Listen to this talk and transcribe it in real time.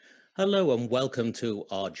Hello and welcome to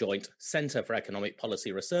our joint Centre for Economic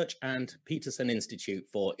Policy Research and Peterson Institute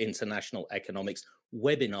for International Economics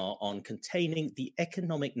webinar on containing the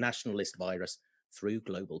economic nationalist virus through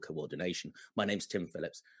global coordination. My name's Tim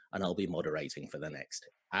Phillips and I'll be moderating for the next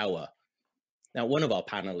hour. Now, one of our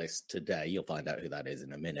panelists today, you'll find out who that is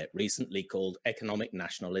in a minute, recently called economic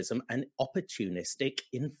nationalism an opportunistic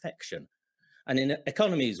infection. And in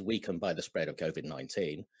economies weakened by the spread of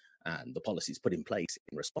COVID-19 and the policies put in place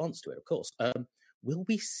in response to it, of course, will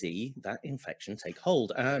we see that infection take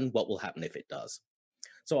hold, and what will happen if it does?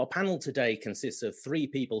 So our panel today consists of three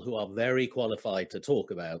people who are very qualified to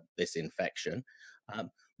talk about this infection.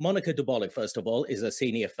 Monica Dubolic, first of all, is a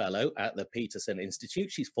senior fellow at the Peterson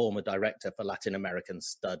Institute. She's former director for Latin American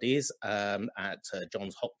Studies at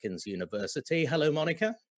Johns Hopkins University. Hello,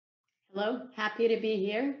 Monica. Hello, happy to be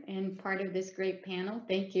here and part of this great panel.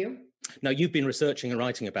 Thank you. Now, you've been researching and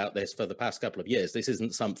writing about this for the past couple of years. This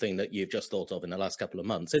isn't something that you've just thought of in the last couple of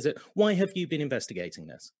months, is it? Why have you been investigating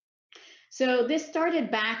this? So this started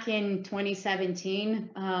back in 2017,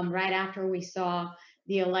 right after we saw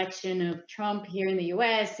the election of Trump here in the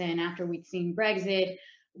US and after we'd seen Brexit.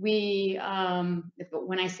 We,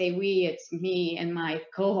 when I say we, it's me and my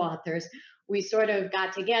co-authors, we sort of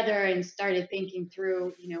got together and started thinking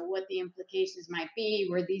through, what the implications might be.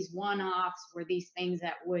 Were these one-offs? Were these things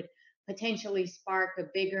that would potentially spark a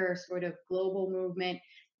bigger sort of global movement?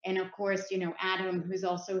 And of course, Adam, who's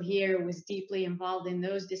also here, was deeply involved in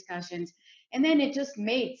those discussions. And then it just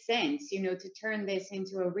made sense, to turn this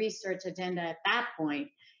into a research agenda at that point.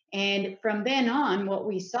 And from then on, what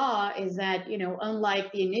we saw is that,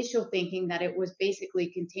 unlike the initial thinking that it was basically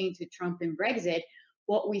contained to Trump and Brexit,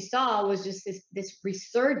 what we saw was just this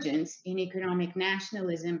resurgence in economic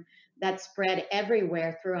nationalism that spread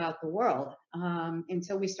everywhere throughout the world. And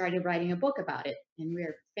so we started writing a book about it, and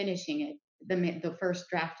we're finishing it, the first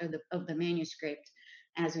draft of the manuscript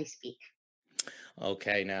as we speak.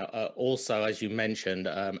 Okay, now also, as you mentioned,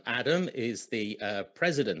 Adam is the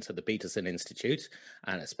president of the Peterson Institute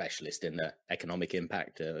and a specialist in the economic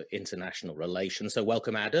impact of international relations. So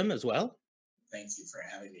welcome, Adam, as well. Thank you for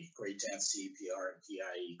having me. Great to have CEPR and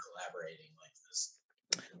PIIE collaborating like this.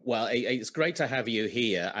 Well, it's great to have you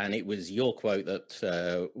here, and it was your quote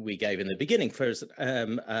that we gave in the beginning for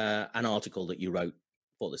an article that you wrote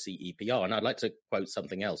for the CEPR, and I'd like to quote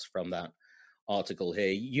something else from that article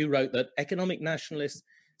here. You wrote that economic nationalists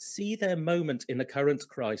see their moment in the current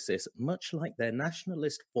crisis much like their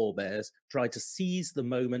nationalist forebears tried to seize the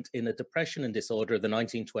moment in the depression and disorder of the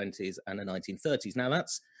 1920s and the 1930s. Now,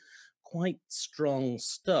 that's quite strong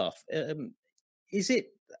stuff. Are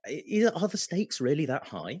the stakes really that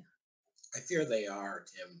high? I fear they are,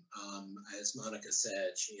 Tim. As Monica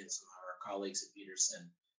said, she and some of our colleagues at Peterson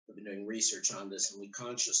have been doing research on this, and we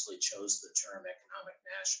consciously chose the term economic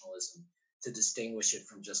nationalism to distinguish it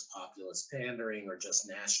from just populist pandering or just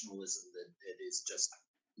nationalism that is just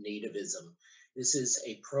nativism. This is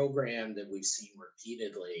a program that we've seen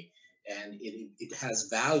repeatedly, and it has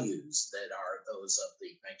values that are those of the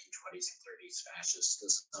 1920s and 30s fascists to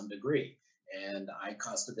some degree. And I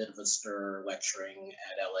caused a bit of a stir lecturing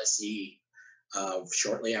at LSE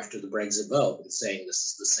shortly after the Brexit vote and saying this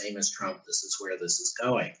is the same as Trump, this is where this is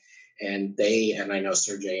going. And they, and I know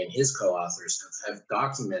Sergey and his co-authors have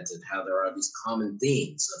documented how there are these common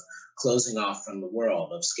themes of closing off from the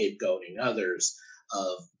world, of scapegoating others,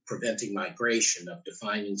 of preventing migration, of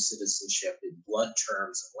defining citizenship in blood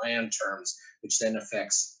terms and land terms, which then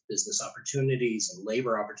affects business opportunities and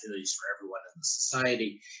labor opportunities for everyone in the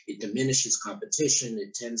society. It diminishes competition.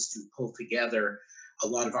 It tends to pull together a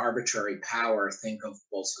lot of arbitrary power. Think of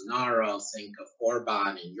Bolsonaro, think of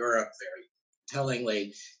Orban in Europe, very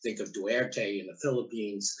tellingly, think of Duterte in the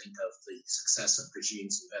Philippines, think of the successive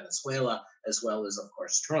regimes in Venezuela, as well as, of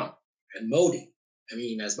course, Trump and Modi. I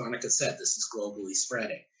mean, as Monica said, this is globally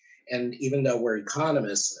spreading. And even though we're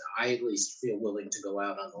economists, I at least feel willing to go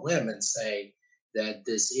out on a limb and say that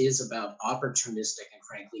this is about opportunistic and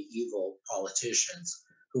frankly evil politicians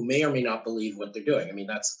who may or may not believe what they're doing. I mean,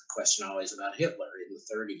 that's the question always about Hitler in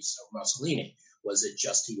the 30s or Mussolini. Was it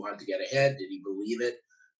just he wanted to get ahead? Did he believe it?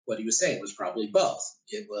 What he was saying was probably both.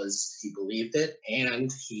 It was he believed it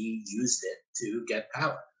and he used it to get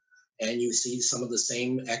power. And you see some of the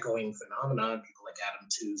same echoing phenomenon. People like Adam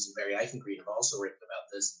Tooze and Barry Eichengreen have also written about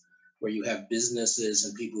this, where you have businesses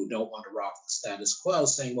and people who don't want to rock the status quo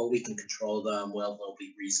saying, well, we can control them, well, they'll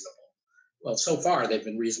be reasonable. Well, so far they've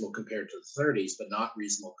been reasonable compared to the 30s, but not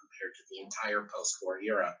reasonable compared to the entire post-war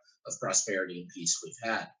era of prosperity and peace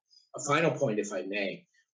we've had. A final point, if I may.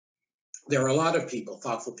 There are a lot of people,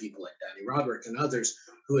 thoughtful people like Danny Roderick and others,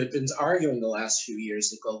 who had been arguing the last few years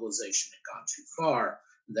that globalization had gone too far,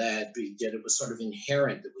 that it was sort of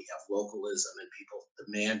inherent that we have localism and people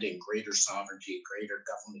demanding greater sovereignty, greater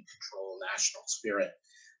government control, national spirit.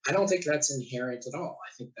 I don't think that's inherent at all.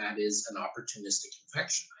 I think that is an opportunistic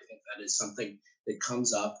infection. I think that is something that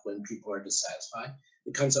comes up when people are dissatisfied.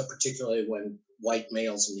 It comes up particularly when white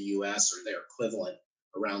males in the US or their equivalent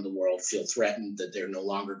around the world feel threatened that they're no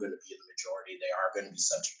longer going to be in the majority. They are going to be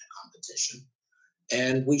subject to competition.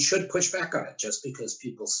 And we should push back on it. Just because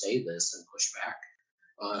people say this and push back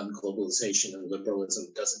on globalization and liberalism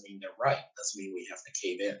doesn't mean they're right. Doesn't mean we have to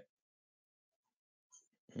cave in.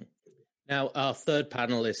 Now, our third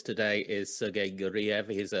panelist today is Sergei Guriev.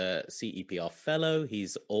 He's a CEPR fellow.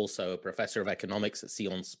 He's also a professor of economics at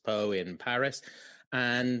Sciences Po in Paris.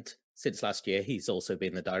 And since last year, he's also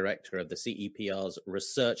been the director of the CEPR's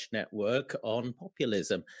research network on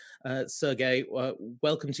populism. Sergei,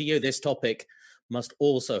 welcome to you. This topic must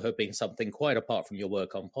also have been something quite apart from your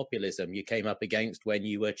work on populism you came up against when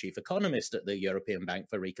you were chief economist at the European Bank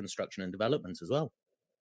for Reconstruction and Development as well.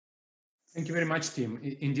 Thank you very much, Tim.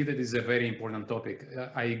 Indeed, it is a very important topic.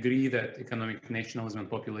 I agree that economic nationalism and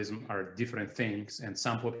populism are different things, and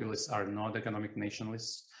some populists are not economic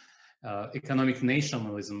nationalists. Economic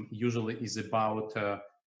nationalism usually is about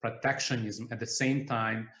protectionism, at the same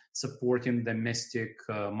time supporting domestic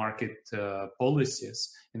market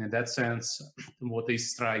policies. And in that sense, what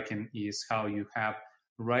is striking is how you have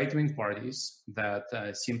right-wing parties that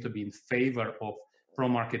seem to be in favor of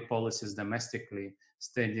pro-market policies domestically,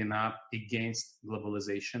 standing up against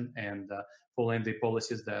globalization and following the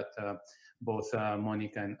policies that both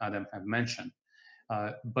Monica and Adam have mentioned.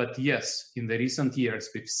 But yes, in the recent years,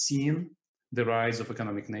 we've seen the rise of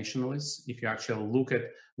economic nationalists. If you actually look at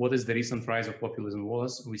what is the recent rise of populism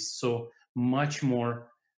was, we saw much more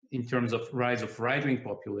in terms of rise of right-wing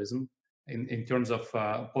populism, in terms of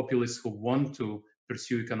populists who want to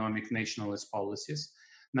pursue economic nationalist policies.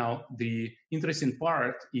 Now, the interesting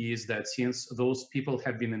part is that since those people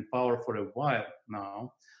have been in power for a while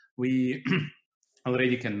now, we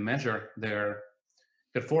already can measure their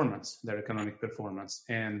performance, their economic performance.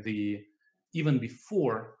 And even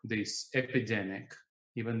before this epidemic,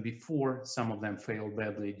 even before some of them failed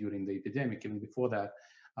badly during the epidemic, even before that,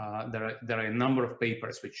 there are a number of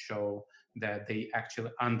papers which show that they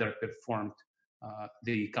actually underperformed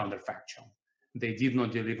the counterfactual. They did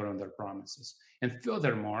not deliver on their promises. And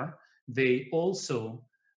furthermore, they also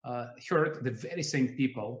hurt the very same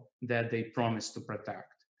people that they promised to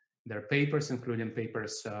protect. There are papers, including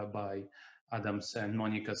papers by Adam's and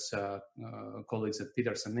Monica's colleagues at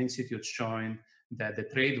Peterson Institute, showing that the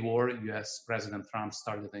trade war US President Trump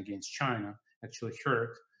started against China actually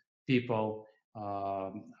hurt people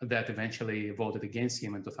that eventually voted against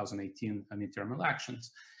him in 2018 midterm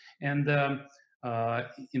elections. And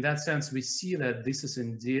in that sense, we see that this is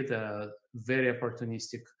indeed a very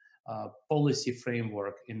opportunistic policy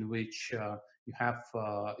framework in which you have,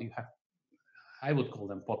 I would call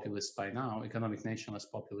them populists by now, economic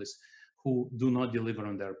nationalist populists, who do not deliver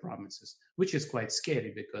on their promises, which is quite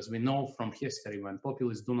scary because we know from history when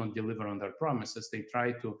populists do not deliver on their promises, they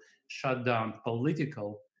try to shut down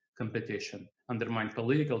political competition, undermine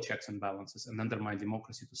political checks and balances, and undermine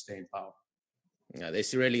democracy to stay in power. Yeah,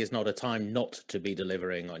 this really is not a time not to be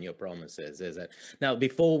delivering on your promises, is it? Now,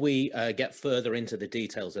 before we get further into the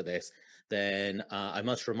details of this, then I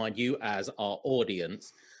must remind you as our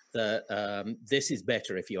audience that this is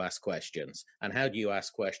better if you ask questions. And how do you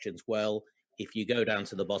ask questions? Well, if you go down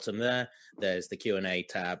to the bottom there, there's the Q&A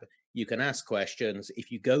tab. You can ask questions.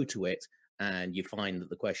 If you go to it and you find that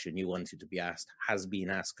the question you wanted to be asked has been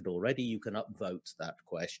asked already, you can upvote that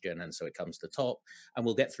question. And so it comes to the top, and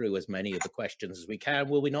we'll get through as many of the questions as we can.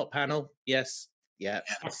 Will we not, panel? Yes. Yeah,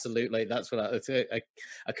 absolutely. That's what it's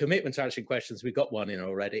a commitment to answering questions. We've got one in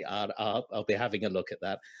already. I'll be having a look at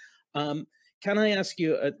that. Can I ask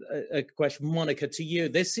you a question, Monica, to you?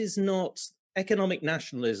 This is not, economic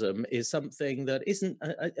nationalism is something that isn't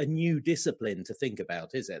a new discipline to think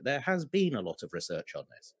about, is it? There has been a lot of research on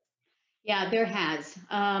this. Yeah, there has.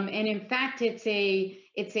 And in fact, it's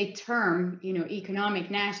a term,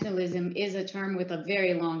 economic nationalism is a term with a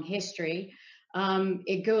very long history.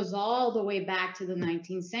 It goes all the way back to the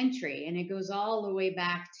 19th century, and it goes all the way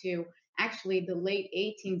back to actually the late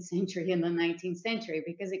 18th century and the 19th century,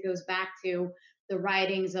 because it goes back to the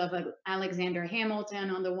writings of Alexander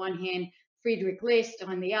Hamilton on the one hand, Friedrich List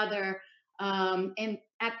on the other. And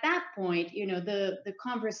at that point, the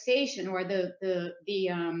conversation or the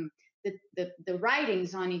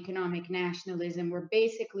writings on economic nationalism were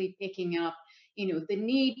basically picking up, the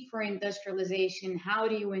need for industrialization. How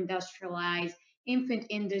do you industrialize? Infant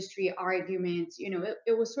industry arguments.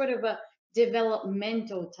 It was sort of a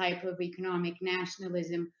developmental type of economic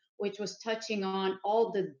nationalism, which was touching on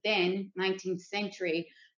all the then 19th century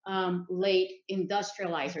late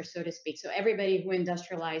industrializers, so to speak. So everybody who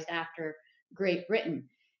industrialized after Great Britain.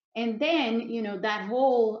 And then, that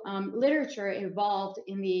whole literature evolved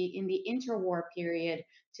in the interwar period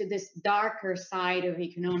to this darker side of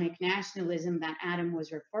economic nationalism that Adam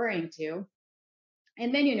was referring to.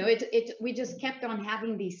 And then, we just kept on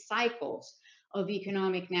having these cycles of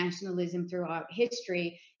economic nationalism throughout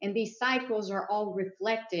history. And these cycles are all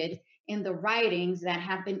reflected in the writings that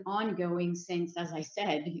have been ongoing since, as I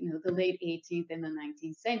said, the late 18th and the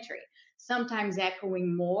 19th century. Sometimes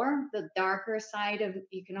echoing more the darker side of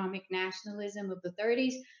economic nationalism of the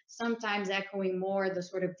 30s, sometimes echoing more the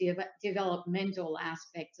sort of developmental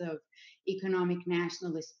aspects of economic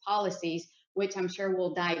nationalist policies, which I'm sure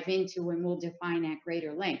we'll dive into and we'll define at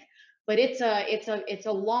greater length. But there's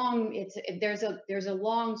a long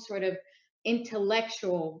sort of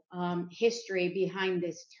intellectual history behind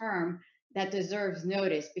this term that deserves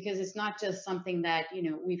notice, because it's not just something that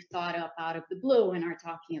we've thought up out of the blue and are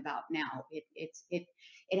talking about now. It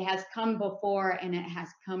has come before, and it has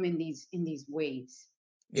come in these waves.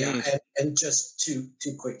 Yeah, and just two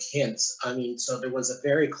quick hints. I mean, so there was a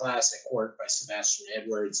very classic work by Sebastian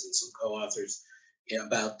Edwards and some co-authors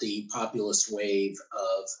about the populist wave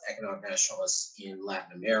of economic nationalists in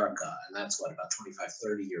Latin America, and that's about 25,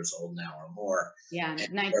 30 years old now or more. Yeah,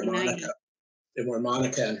 1990. And where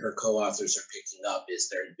Monica and her co-authors are picking up is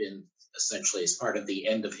there had been essentially, as part of the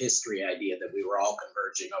end of history idea that we were all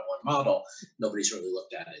converging on one model. Nobody's really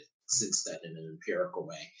looked at it since then in an empirical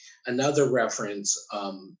way. Another reference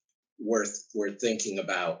worth thinking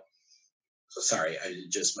about. So sorry,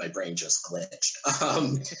 my brain just glitched.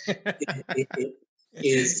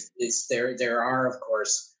 There are, of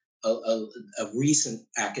course, a recent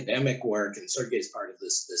academic work, and Sergey's part of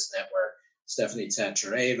this network. Stephanie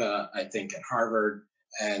Tsachereva, I think, at Harvard,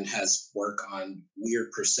 and has work on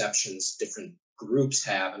weird perceptions different groups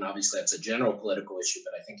have, and obviously that's a general political issue,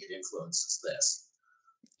 but I think it influences this.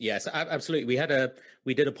 Yes, absolutely.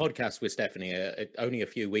 We did a podcast with Stephanie only a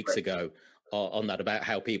few weeks ago on that, about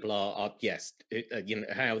how people are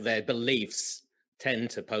how their beliefs tend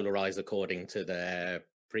to polarize according to their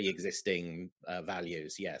pre-existing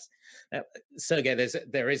values. Yes. Sergey,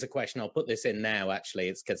 there is a question. I'll put this in now, actually.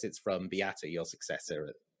 It's because it's from Beata, your successor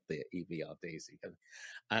at the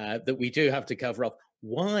EBRD, that we do have to cover off.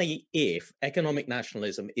 Why, if economic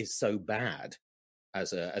nationalism is so bad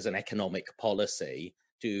as an economic policy,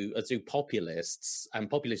 do populists, and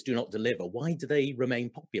populists do not deliver, why do they remain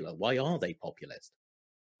popular? Why are they populist?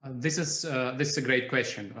 This is a great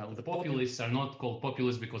question. The populists are not called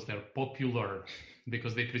populists because they're popular,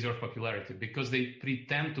 because they preserve popularity, because they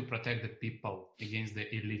pretend to protect the people against the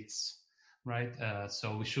elites, right?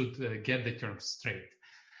 So we should get the terms straight.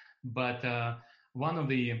 But one of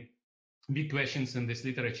the big questions in this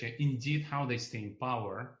literature, indeed, how they stay in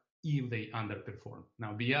power if they underperform.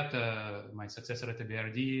 Now, Beata, my successor at the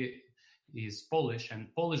BRD, is Polish,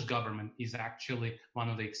 and Polish government is actually one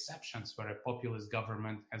of the exceptions where a populist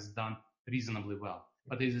government has done reasonably well.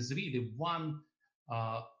 But it is really one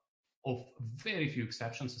of very few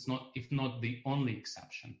exceptions, if not the only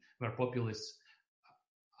exception, where populists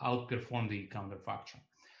outperform the counterfactual.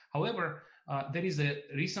 However, there is a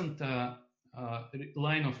recent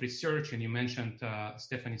line of research, and you mentioned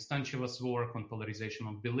Stephanie Stancheva's work on polarization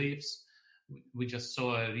of beliefs. We just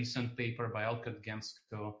saw a recent paper by Alcott,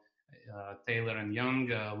 Gensko, Taylor and Young,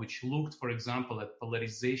 which looked, for example, at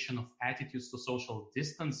polarization of attitudes to social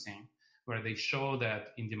distancing, where they show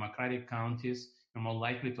that in Democratic counties, you're more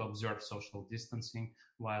likely to observe social distancing,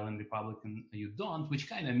 while in Republican you don't, which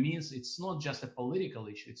kind of means it's not just a political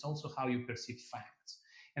issue, it's also how you perceive facts.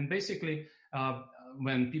 And basically,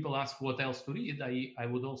 when people ask what else to read, I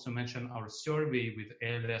would also mention our survey with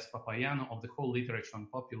Elias Papayano of the whole literature on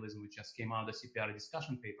populism, which just came out, the CEPR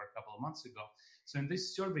discussion paper a couple of months ago. So in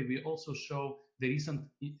this survey, we also show the recent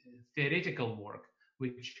theoretical work,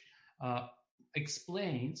 which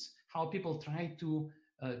explains how people try to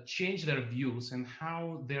change their views and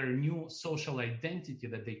how their new social identity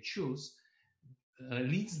that they choose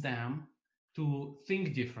leads them to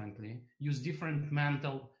think differently, use different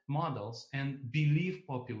mental models, and believe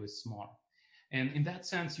populists more. And in that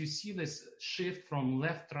sense, you see this shift from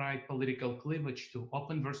left-right political cleavage to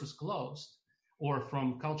open versus closed, or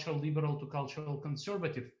from cultural liberal to cultural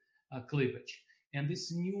conservative cleavage. And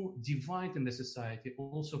this new divide in the society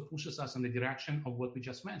also pushes us in the direction of what we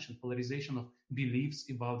just mentioned, polarization of beliefs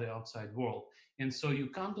about the outside world. And so you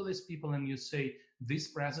come to these people and you say, this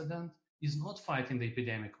president is not fighting the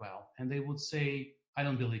epidemic well. And they would say, I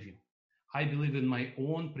don't believe you. I believe in my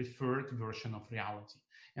own preferred version of reality.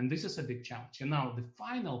 And this is a big challenge. And now the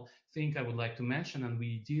final thing I would like to mention, and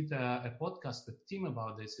we did a podcast with Tim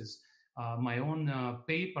about this, is my own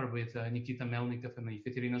paper with Nikita Melnikov and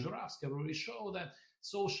Ekaterina Zhuravskaya, where we show that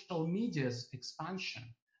social media's expansion,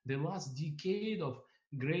 the last decade of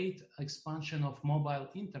great expansion of mobile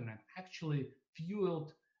internet, actually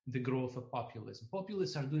fueled the growth of populism.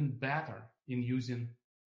 Populists are doing better in using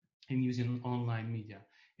online media.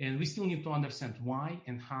 And we still need to understand why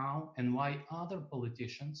and how, and why other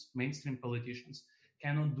politicians, mainstream politicians,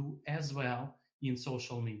 cannot do as well in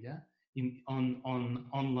social media, on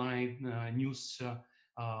online news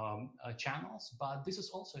channels. But this is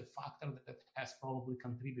also a factor that has probably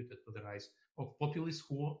contributed to the rise of populists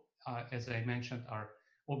who, as I mentioned, are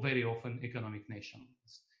very often economic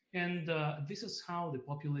nationalists. And this is how the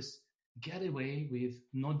populists get away with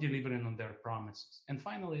not delivering on their promises. And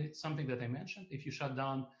finally, something that I mentioned, if you shut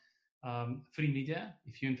down free media,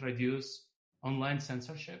 if you introduce online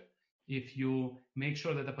censorship, if you make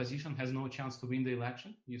sure that the opposition has no chance to win the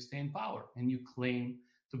election, you stay in power and you claim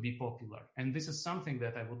to be popular. And this is something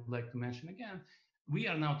that I would like to mention again. We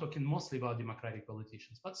are now talking mostly about democratic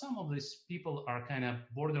politicians, but some of these people are kind of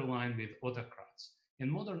borderline with autocrats.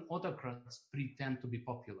 And modern autocrats pretend to be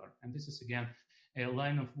popular. And this is, again, a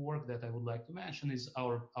line of work that I would like to mention is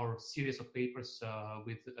our series of papers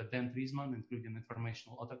with Dan Friesman, including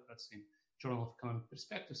Informational Autocrats in Journal of Economic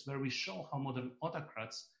Perspectives, where we show how modern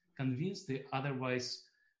autocrats convince the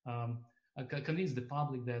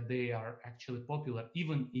public that they are actually popular,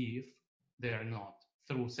 even if they are not,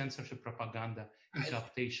 through censorship, propaganda, and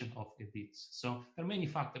cooptation of elites. So there are many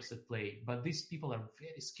factors at play, but these people are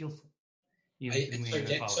very skillful.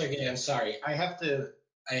 Sergey, I'm sorry. I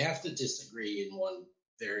have to disagree in one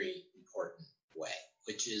very important way,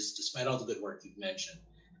 which is, despite all the good work you've mentioned,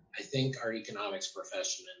 I think our economics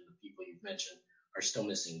profession and the people you've mentioned are still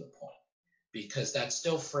missing the point, because that's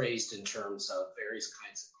still phrased in terms of various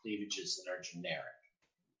kinds of cleavages that are generic.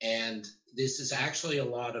 And this is actually a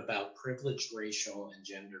lot about privileged racial and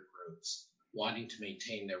gender groups wanting to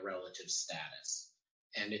maintain their relative status.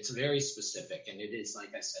 And it's very specific. And it is,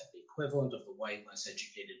 like I said, the equivalent of the white, less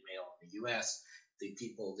educated male in the US, the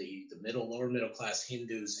people, the lower middle class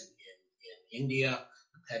Hindus in India,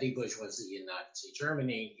 the petty bourgeoisie in Nazi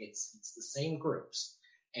Germany. It's the same groups.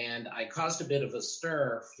 And I caused a bit of a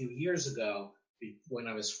stir a few years ago when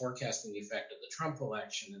I was forecasting the effect of the Trump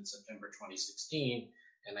election in September 2016.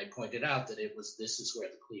 And I pointed out that this is where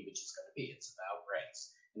the cleavage is going to be. It's about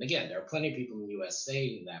race. And again, there are plenty of people in the US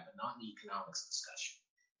saying that, but not in the economics discussion.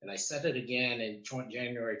 And I said it again in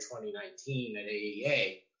January 2019 at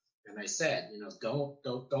AEA, and I said,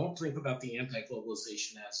 don't think about the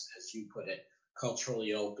anti-globalization as you put it,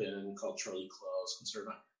 culturally open, culturally closed,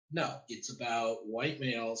 conservative. No, it's about white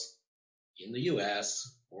males in the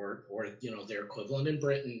U.S. or their equivalent in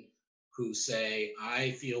Britain who say,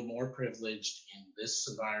 I feel more privileged in this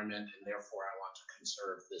environment, and therefore I want to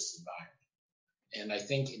conserve this environment. And I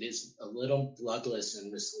think it is a little bloodless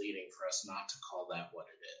and misleading for us not to call that what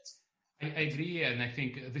it is. I agree, and I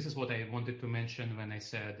think this is what I wanted to mention when I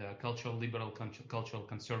said cultural liberal, cultural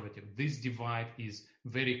conservative. This divide is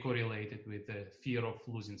very correlated with the fear of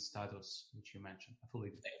losing status, which you mentioned. I fully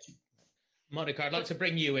agree. Thank you. Monica, I'd like to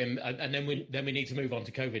bring you in, and then we need to move on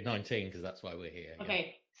to COVID-19 because that's why we're here.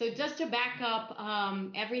 Okay, so just to back up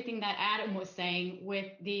everything that Adam was saying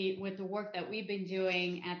with the work that we've been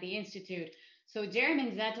doing at the Institute. So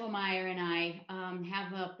Jeremy Zettelmeyer and I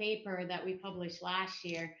have a paper that we published last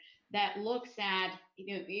year that looks at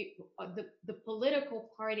the political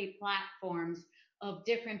party platforms of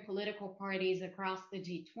different political parties across the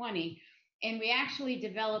G20, and we actually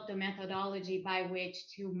developed a methodology by which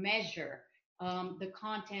to measure the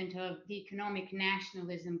content of the economic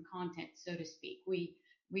nationalism content, so to speak.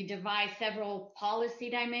 We devised several policy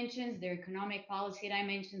dimensions. There are economic policy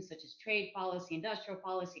dimensions such as trade policy, industrial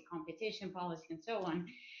policy, competition policy, and so on.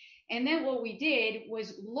 And then what we did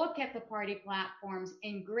was look at the party platforms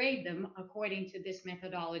and grade them according to this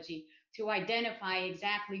methodology to identify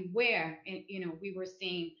exactly where we were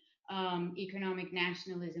seeing economic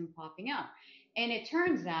nationalism popping up. And it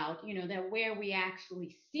turns out that where we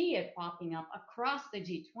actually see it popping up across the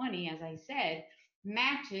G20, as I said,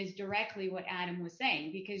 matches directly what Adam was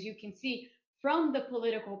saying, because you can see from the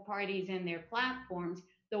political parties and their platforms,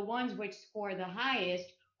 the ones which score the highest,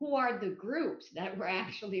 who are the groups that were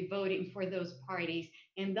actually voting for those parties,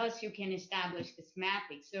 and thus you can establish this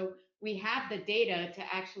mapping. So we have the data to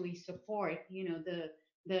actually support,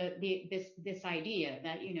 this idea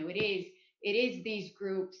that it is these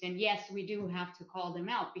groups, and yes, we do have to call them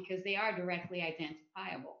out because they are directly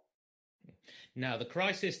identifiable. Now, the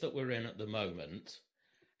crisis that we're in at the moment,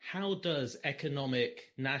 how does economic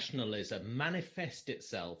nationalism manifest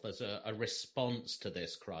itself as a response to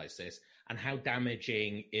this crisis, and how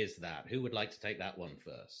damaging is that? Who would like to take that one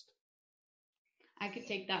first? I could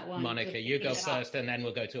take that one. Monica, you go first, and then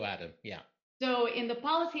we'll go to Adam. Yeah. So in the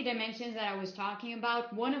policy dimensions that I was talking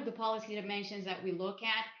about, one of the policy dimensions that we look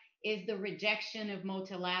at is the rejection of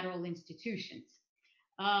multilateral institutions.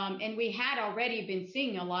 And we had already been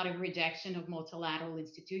seeing a lot of rejection of multilateral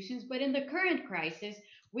institutions, but in the current crisis,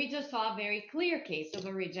 we just saw a very clear case of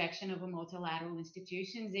a rejection of a multilateral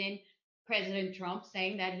institutions in President Trump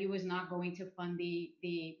saying that he was not going to fund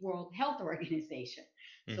the World Health Organization.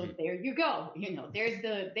 So there you go. You know, there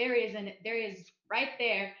is right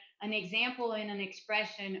there an example and an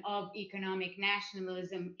expression of economic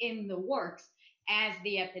nationalism in the works as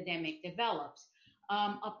the epidemic develops.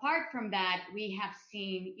 Apart from that, we have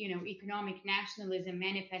seen, economic nationalism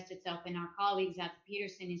manifest itself, and our colleagues at the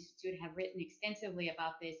Peterson Institute have written extensively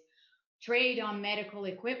about this. Trade on medical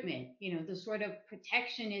equipment, the sort of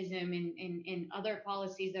protectionism and other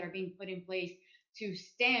policies that are being put in place to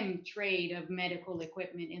stem trade of medical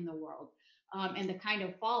equipment in the world, and the kind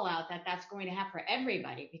of fallout that that's going to have for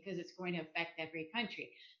everybody, because it's going to affect every country.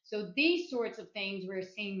 So these sorts of things we're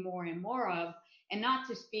seeing more and more of, and not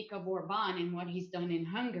to speak of Orban and what he's done in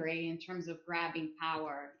Hungary in terms of grabbing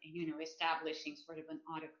power, establishing sort of an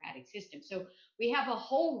autocratic system. So we have a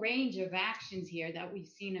whole range of actions here that we've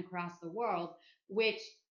seen across the world, which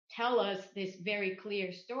tell us this very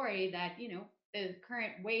clear story that, the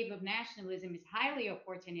current wave of nationalism is highly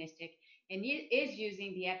opportunistic and is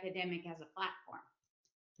using the epidemic as a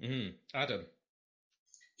platform. Adam.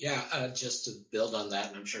 Yeah, just to build on that,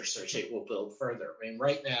 and I'm sure Sergey will build further. I mean,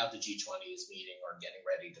 right now the G20 is meeting or getting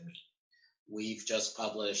ready to meet. We've just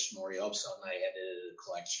published, Maury Opsahl and I edited a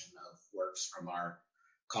collection of works from our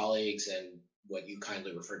colleagues, and what you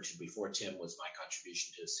kindly referred to before, Tim, was my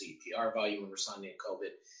contribution to the CEPR volume in responding to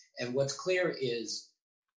COVID. And what's clear is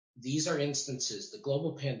these are instances, the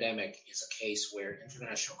global pandemic is a case where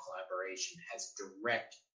international collaboration has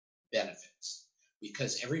direct benefits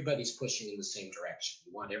because everybody's pushing in the same direction.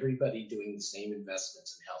 You want everybody doing the same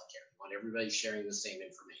investments in healthcare. You want everybody sharing the same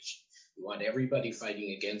information. You want everybody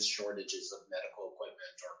fighting against shortages of medical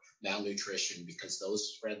equipment or malnutrition because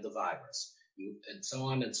those spread the virus, and so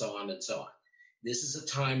on and so on and so on. This is a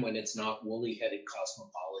time when it's not woolly-headed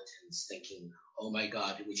cosmopolitans thinking, oh my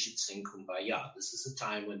God, we should sing Kumbaya. This is a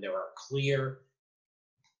time when there are clear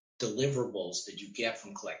deliverables that you get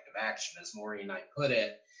from collective action. As Maury and I put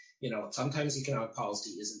it, sometimes economic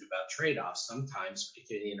policy isn't about trade-offs. Sometimes,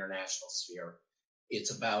 particularly in the international sphere,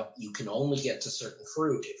 it's about you can only get to certain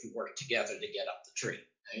fruit if you work together to get up the tree.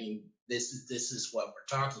 I mean, this is what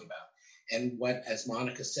we're talking about. And what, as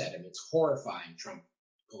Monica said, it's horrifying, Trump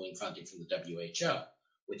pulling funding from the WHO.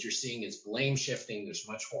 What you're seeing is blame shifting. There's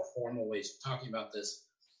much more formal ways of talking about this.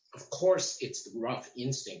 Of course, it's the rough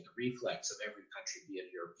instinct, the reflex of every country, be it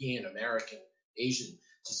European, American, Asian,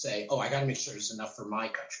 to say, oh, I got to make sure there's enough for my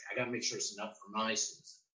country. I got to make sure there's enough for my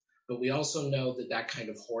citizens. But we also know that that kind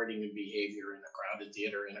of hoarding and behavior in a crowded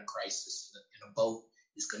theater, in a crisis, in a boat,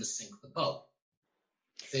 is going to sink the boat.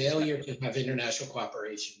 Failure to have international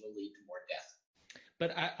cooperation will lead to more death.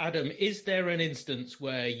 But Adam, is there an instance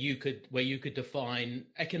where you could define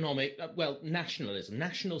economic, nationalism,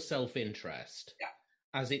 national self-interest,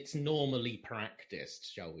 as it's normally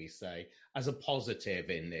practiced, shall we say, as a positive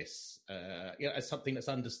in this, as something that's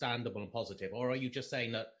understandable and positive? Or are you just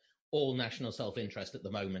saying that all national self-interest at the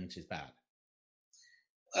moment is bad?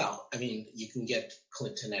 Well, you can get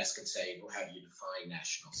Clinton-esque and say, well, how do you define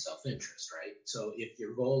national self-interest, right? So if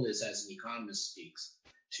your goal is, as an economist speaks,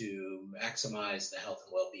 to maximize the health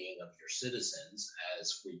and well-being of your citizens,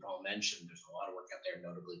 as we've all mentioned, there's a lot of work out there,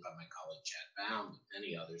 notably by my colleague Chad Bound and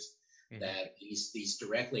many others, that these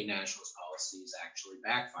directly nationalist policies actually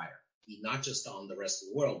backfire, not just on the rest of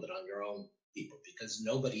the world, but on your own people, because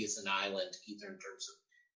nobody is an island, either in terms of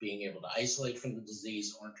being able to isolate from the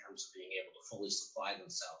disease or in terms of being able to fully supply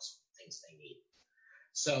themselves with the things they need.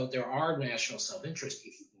 So there are national self-interest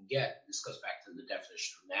if you can get, this goes back to the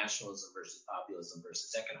definition of nationalism versus populism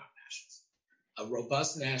versus economic nationalism. A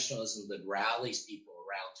robust nationalism that rallies people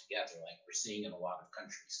around together, like we're seeing in a lot of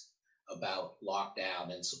countries, about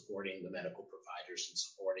lockdown and supporting the medical providers and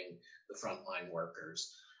supporting the frontline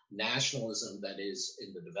workers. Nationalism that is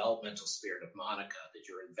in the developmental spirit of Monica, that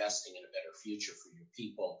you're investing in a better future for your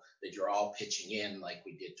people, that you're all pitching in like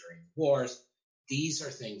we did during the wars. These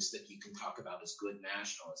are things that you can talk about as good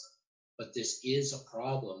nationalism. But this is a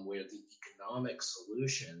problem where the economic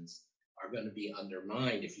solutions are going to be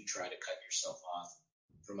undermined if you try to cut yourself off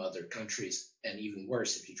from other countries, and even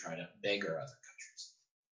worse if you try to beggar other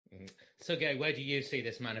countries. Sergey, where do you see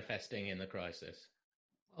this manifesting in the crisis?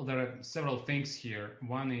 Well, there are several things here.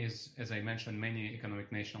 One is, as I mentioned, many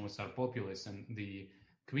economic nationalists are populists, and the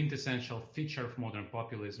quintessential feature of modern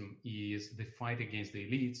populism is the fight against the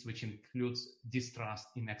elites, which includes distrust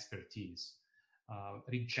in expertise,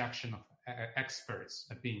 rejection of experts'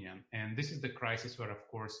 opinion. And this is the crisis where, of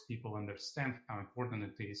course, people understand how important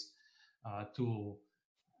it is to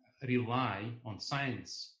rely on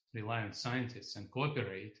science, rely on scientists and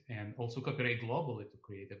also cooperate globally to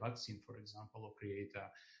create a vaccine, for example, or create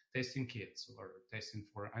testing kits or testing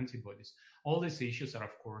for antibodies. All these issues are,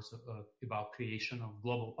 of course, about creation of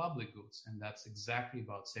global public goods, and that's exactly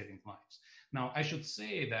about saving lives. Now, I should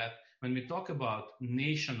say that when we talk about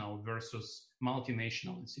national versus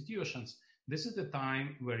multinational institutions, this is the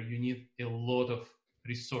time where you need a lot of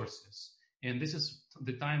resources. And this is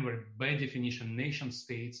the time where, by definition, nation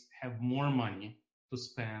states have more money to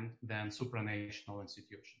spend than supranational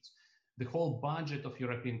institutions. The whole budget of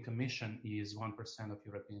European Commission is 1% of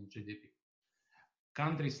European GDP.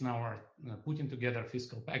 Countries now are putting together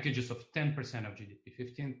fiscal packages of 10% of GDP,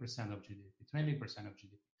 15% of GDP, 20% of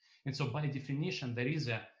GDP. And so by definition, there is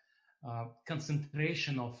a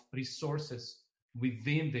concentration of resources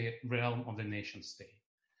within the realm of the nation state.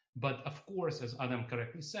 But of course, as Adam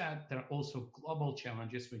correctly said, there are also global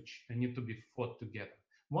challenges which need to be fought together.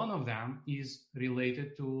 One of them is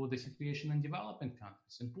related to the situation in developing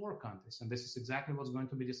countries and poor countries. And this is exactly what's going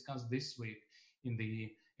to be discussed this week in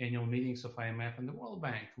the annual meetings of IMF and the World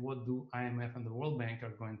Bank. What do IMF and the World Bank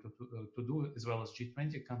are going to do, as well as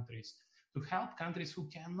G20 countries, to help countries who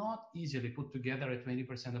cannot easily put together a 20%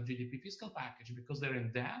 of GDP fiscal package because they're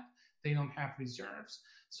in debt, they don't have reserves.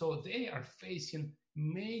 So they are facing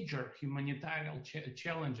major humanitarian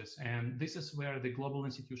challenges. And this is where the global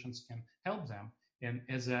institutions can help them. And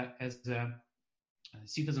as a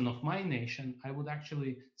citizen of my nation, I would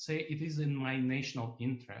actually say it is in my national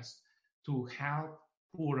interest to help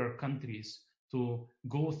poorer countries to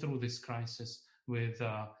go through this crisis with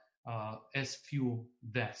as few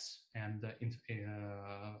deaths and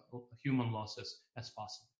human losses as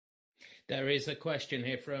possible. There is a question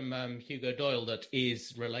here from Hugo Doyle that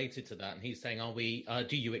is related to that, and he's saying,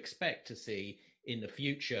 do you expect to see in the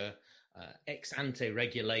future ex-ante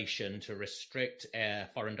regulation to restrict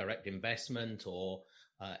foreign direct investment or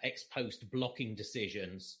ex-post blocking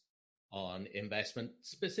decisions on investment,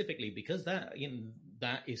 specifically because that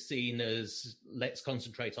is seen as let's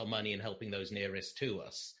concentrate our money in helping those nearest to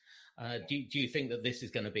us. Do you think that this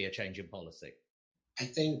is going to be a change in policy? I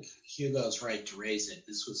think Hugo's right to raise it.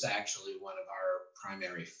 This was actually one of our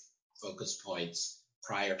primary focus points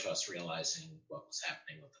prior to us realizing what was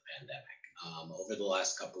happening with the pandemic. Over the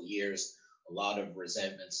last couple of years, a lot of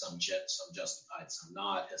resentment, some justified, some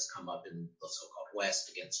not, has come up in the so-called West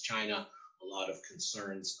against China. A lot of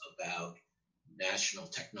concerns about national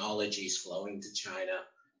technologies flowing to China.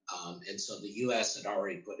 And so the U.S. had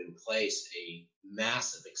already put in place a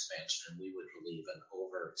massive expansion, and we would believe an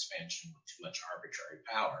over-expansion with too much arbitrary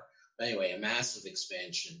power. But anyway, a massive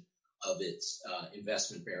expansion of its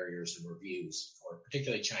investment barriers and reviews for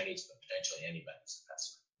particularly Chinese, but potentially anybody's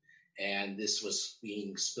investment. And this was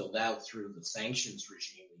being spilled out through the sanctions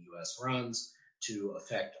regime the U.S. runs to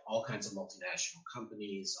affect all kinds of multinational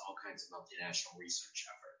companies, all kinds of multinational research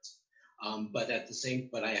efforts.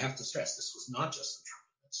 But I have to stress, this was not just the Trump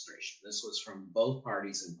administration. This was from both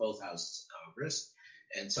parties in both houses of Congress,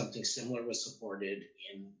 and something similar was supported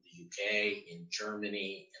in the UK, in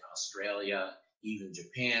Germany, in Australia, even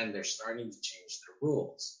Japan. They're starting to change their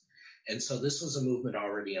rules. And so this was a movement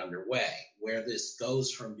already underway. Where this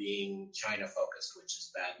goes from being China-focused, which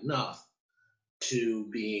is bad enough, to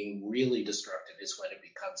being really destructive is when it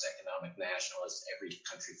becomes economic nationalist, every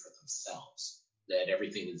country for themselves, that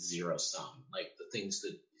everything is zero-sum, like the things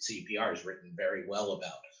that CEPR has written very well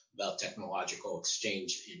about technological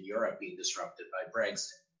exchange in Europe being disrupted by Brexit.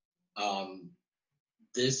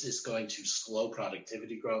 This is going to slow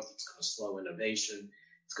productivity growth. It's going to slow innovation.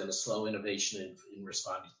 It's going to slow innovation in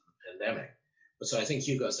responding to the pandemic. But so I think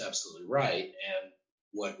Hugo's absolutely right. And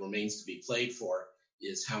what remains to be played for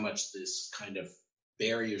is how much this kind of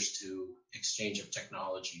barriers to exchange of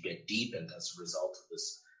technology get deepened as a result of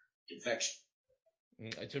this infection.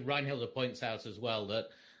 So Reinhilde points out as well that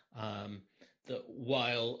that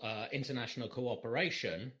while international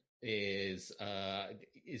cooperation is a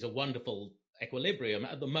wonderful equilibrium,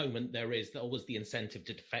 at the moment there is always the incentive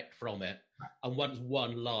to defect from it. And once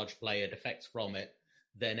one large player defects from it,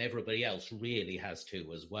 then everybody else really has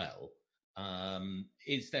to as well.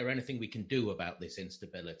 Is there anything we can do about this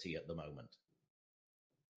instability at the moment?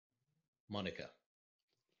 Monica.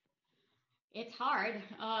 It's hard.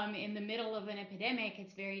 In the middle of an epidemic,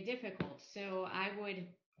 it's very difficult. So I would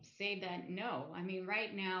say that no. I mean,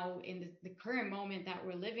 right now, in the current moment that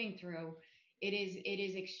we're living through, it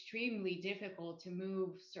is extremely difficult to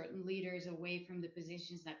move certain leaders away from the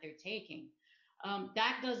positions that they're taking.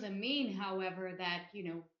 That doesn't mean, however, that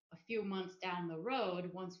a few months down the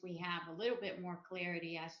road, once we have a little bit more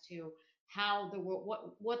clarity as to how the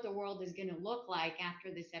world, what the world is going to look like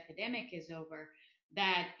after this epidemic is over,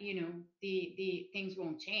 that the things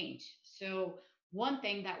won't change. So one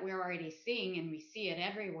thing that we're already seeing, and we see it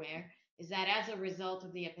everywhere, is that as a result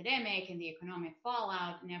of the epidemic and the economic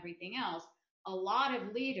fallout and everything else, a lot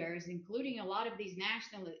of leaders, including a lot of these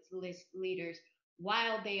nationalist leaders,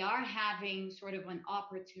 while they are having sort of an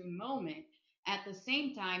opportune moment, at the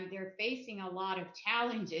same time they're facing a lot of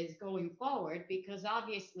challenges going forward, because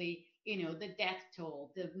obviously the death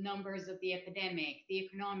toll, the numbers of the epidemic, the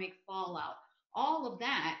economic fallout, all of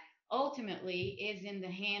that ultimately is in the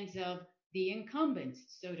hands of the incumbents,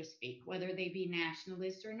 so to speak, whether they be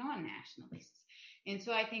nationalists or non-nationalists. And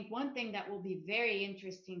so I think one thing that will be very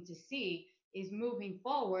interesting to see is, moving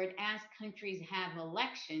forward, as countries have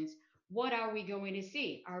elections, what are we going to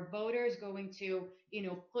see? Are voters going to,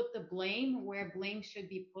 put the blame where blame should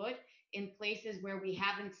be put, in places where we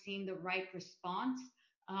haven't seen the right response,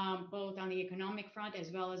 both on the economic front as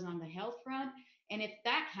well as on the health front? And if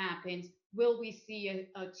that happens, will we see a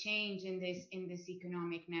change in this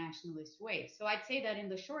economic nationalist way? So I'd say that in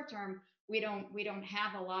the short term, we don't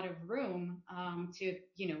have a lot of room to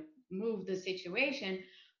move the situation,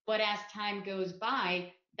 but as time goes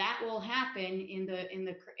by, that will happen in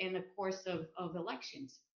the course of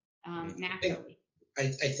elections, naturally. I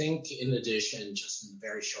think, in addition, just in the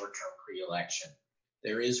very short term pre-election,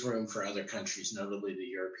 there is room for other countries, notably the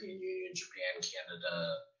European Union, Japan,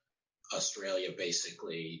 Canada, Australia,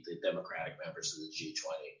 basically the democratic members of the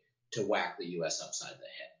G20, to whack the U.S. upside the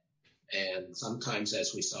head. And sometimes,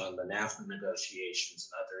 as we saw in the NAFTA negotiations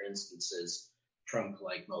and other instances, Trump,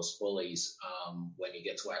 like most bullies, when he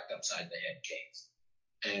gets whacked upside the head, caves.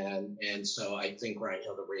 And so I think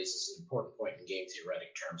Reinhilde raises an important point in game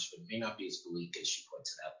theoretic terms, but it may not be as bleak as she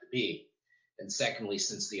points it out to be. And secondly,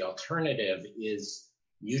 since the alternative is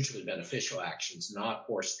mutually beneficial actions, not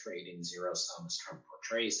horse trading, zero sum as Trump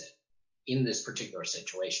portrays it, in this particular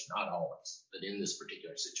situation, not always, but in this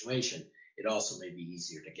particular situation, it also may be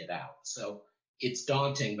easier to get out. So it's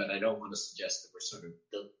daunting, but I don't want to suggest that we're sort of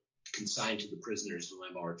consigned to the prisoner's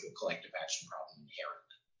dilemma or to a collective action problem inherently.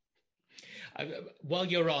 While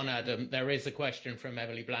you're on, Adam, there is a question from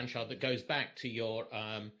Emily Blanchard that goes back to your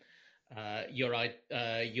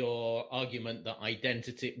argument that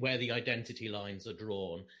where the identity lines are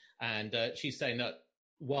drawn, and she's saying that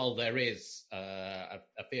while there is a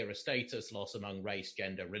fear of status loss among race,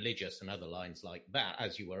 gender, religious, and other lines like that,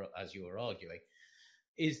 as you were arguing,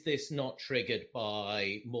 is this not triggered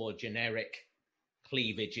by more generic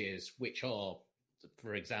cleavages, which are,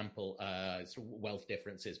 for example, wealth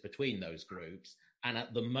differences between those groups, and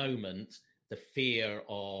at the moment, the fear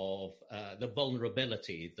of the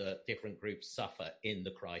vulnerability that different groups suffer in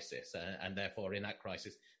the crisis, and therefore in that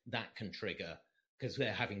crisis, that can trigger, because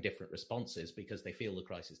they're having different responses because they feel the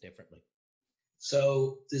crisis differently.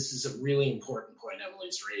 So this is a really important point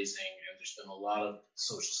Emily's raising, and there's been a lot of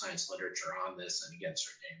social science literature on this, and again,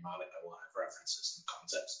 certainly Monica will have references and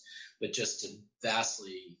concepts, but just to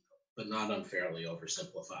vastly, but not unfairly,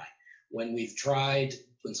 oversimplify. When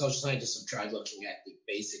social scientists have tried looking at the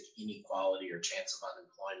basic inequality or chance of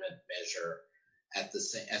unemployment measure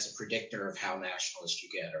as a predictor of how nationalist you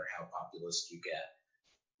get or how populist you get,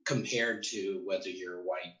 compared to whether you're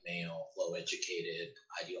white, male, low educated,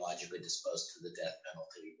 ideologically disposed to the death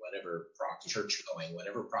penalty, whatever church going,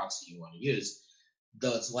 whatever proxy you want to use,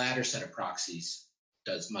 those latter set of proxies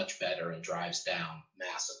does much better and drives down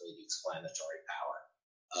massively the explanatory power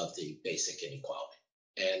of the basic inequality.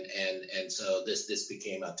 And so this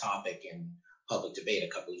became a topic in public debate a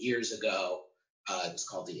couple of years ago. It was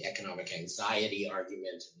called the economic anxiety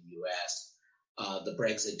argument in the U.S. The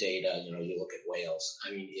Brexit data, you look at Wales,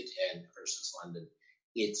 and versus London,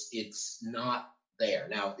 it's not there.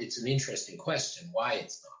 Now, it's an interesting question why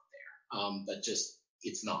it's not there, but just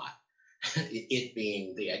it's not. It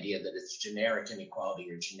being the idea that it's generic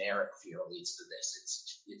inequality or generic fear leads to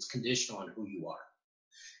this. It's conditional on who you are.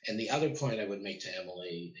 And the other point I would make to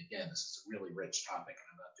Emily, again, this is a really rich topic and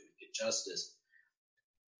I'm not doing it justice.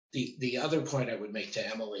 The other point I would make to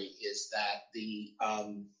Emily is that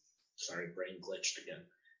sorry, brain glitched again.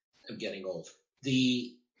 I'm getting old.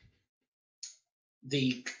 The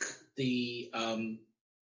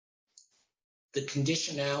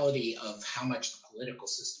conditionality of how much the political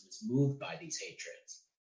system is moved by these hatreds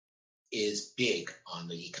is big on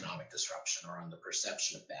the economic disruption or on the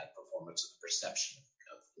perception of bad performance or the perception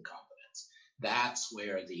of incompetence. That's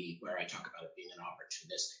where I talk about it being an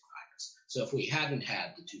opportunistic virus. So if we hadn't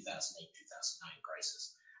had the 2008-2009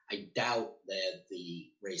 crisis, I doubt that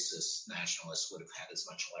the racist nationalists would have had as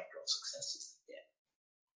much electoral success as they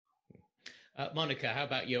did. Monica, how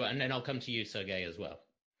about you? And then I'll come to you, Sergey, as well.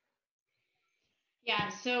 Yeah,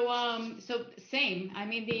 so same. I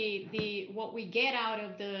mean, the what we get out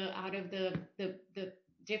of the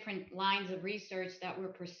different lines of research that we're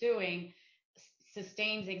pursuing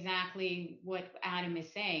sustains exactly what Adam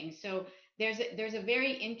is saying. So there's a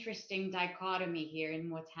very interesting dichotomy here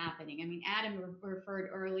in what's happening. I mean, Adam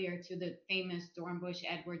referred earlier to the famous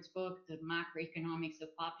Dornbush-Edwards book, The Macroeconomics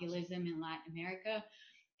of Populism in Latin America.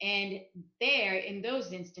 And there, in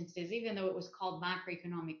those instances, even though it was called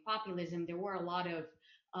macroeconomic populism, there were a lot of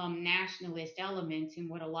nationalist elements in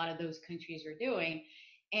what a lot of those countries are doing.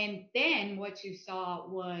 And then what you saw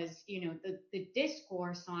was, the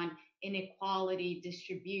discourse on inequality,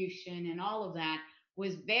 distribution, and all of that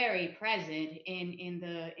was very present in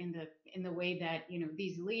the way that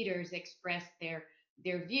these leaders expressed their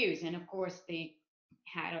views. And of course, they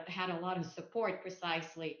had a lot of support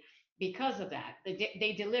precisely because of that.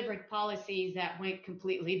 They delivered policies that went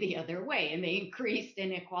completely the other way, and they increased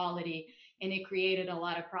inequality, and it created a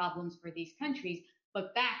lot of problems for these countries.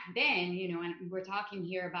 But back then, and we're talking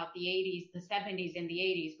here about the 80s, the 70s and the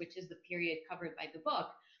 80s, which is the period covered by the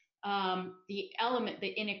book, the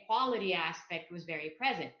inequality aspect was very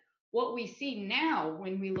present. What we see now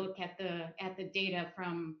when we look at the data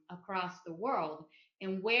from across the world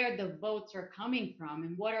and where the votes are coming from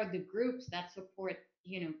and what are the groups that support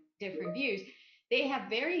different views, they have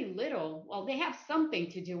very little. Well, they have something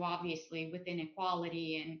to do, obviously, with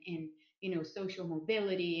inequality and social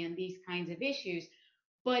mobility and these kinds of issues,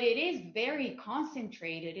 but it is very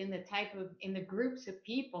concentrated in the groups of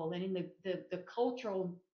people and in the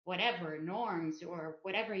cultural whatever norms or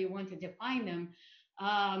whatever you want to define them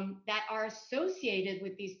that are associated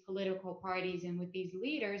with these political parties and with these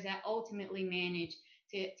leaders that ultimately manage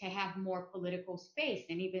to have more political space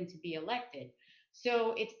and even to be elected.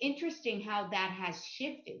 So it's interesting how that has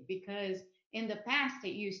shifted, because in the past it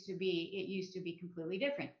used to be completely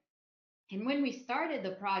different. And when we started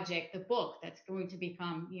the project, the book that's going to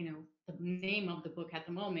become, the name of the book at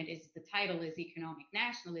the moment is, the title is Economic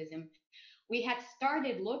Nationalism. We had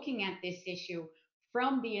started looking at this issue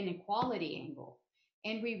from the inequality angle.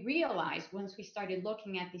 And we realized once we started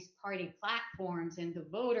looking at these party platforms and the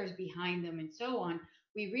voters behind them and so on,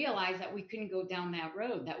 we realized that we couldn't go down that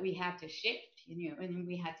road, that we had to shift, and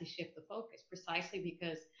we had to shift the focus precisely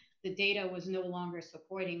because the data was no longer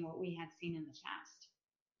supporting what we had seen in the past.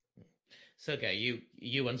 Sergey,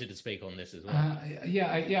 you wanted to speak on this as well.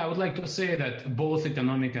 I would like to say that both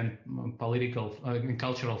economic and political and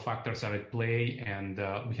cultural factors are at play, and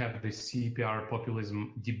we have the CEPR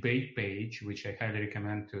populism debate page, which I highly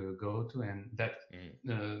recommend to go to, and that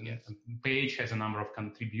page has a number of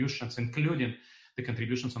contributions, including the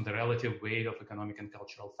contributions on the relative weight of economic and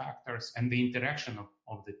cultural factors and the interaction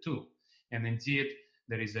of the two. And indeed,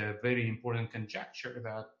 there is a very important conjecture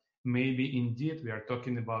that maybe indeed we are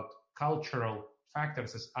talking about cultural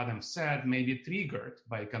factors, as Adam said, may be triggered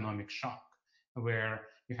by economic shock, where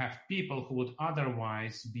you have people who would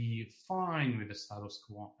otherwise be fine with the status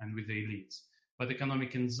quo and with the elites. But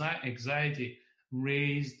economic anxiety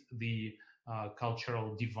raised the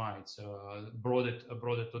cultural divides, brought it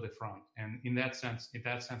to the front. And in that sense,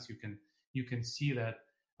 you can see that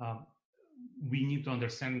we need to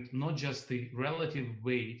understand not just the relative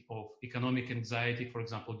weight of economic anxiety, for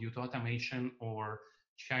example, due to automation or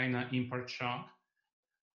China import shock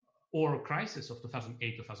or crisis of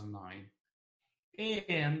 2008-2009,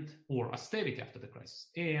 or austerity after the crisis,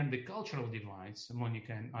 and the cultural divides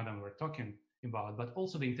Monica and Adam were talking about, but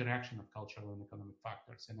also the interaction of cultural and economic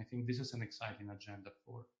factors. And I think this is an exciting agenda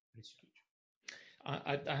for research.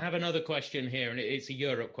 I have another question here, and it's a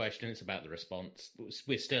Europe question. It's about the response.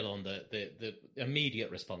 We're still on the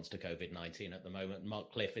immediate response to COVID-19 at the moment.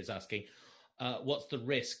 Mark Cliff is asking, what's the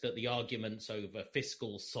risk that the arguments over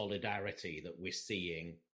fiscal solidarity that we're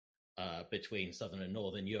seeing between Southern and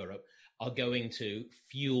Northern Europe are going to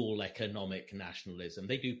fuel economic nationalism?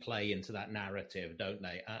 They do play into that narrative, don't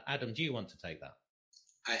they? Adam, do you want to take that?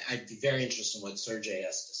 I'd be very interested in what Sergey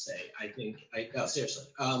has to say. I think, seriously,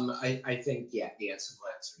 I think, the simple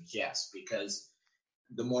answer is yes, because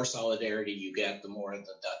the more solidarity you get, the more the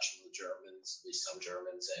Dutch and the Germans, at least some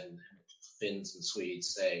Germans and Finns and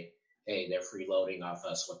Swedes say, hey, they're freeloading off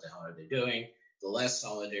us, what the hell are they doing? The less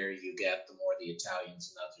solidarity you get, the more the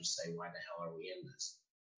Italians and others say, why the hell are we in this?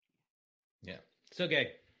 Yeah.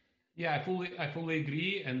 Sergey. Yeah, I fully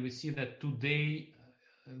agree. And we see that today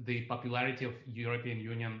the popularity of European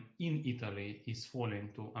Union in Italy is falling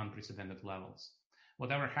to unprecedented levels.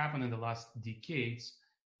 Whatever happened in the last decades,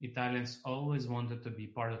 Italians always wanted to be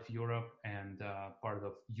part of Europe and part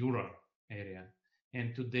of Euro area.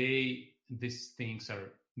 And today, these things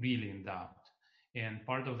are really in doubt. And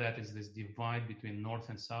part of that is this divide between North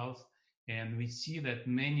and South. And we see that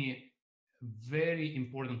many very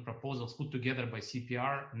important proposals put together by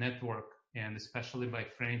CEPR network and especially by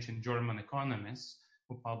French and German economists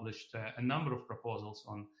who published a number of proposals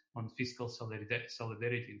on fiscal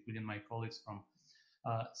solidarity, including my colleagues from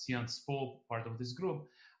Sciences Po, part of this group.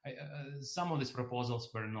 Some of these proposals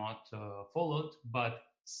were not followed, but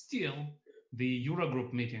still the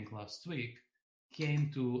Eurogroup meeting last week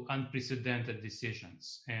came to unprecedented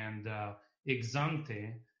decisions. And ex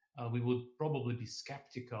ante, we would probably be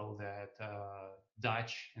skeptical that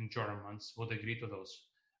Dutch and Germans would agree to those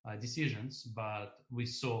decisions, but we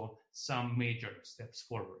saw some major steps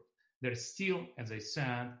forward. They're still, as I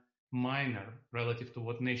said, minor relative to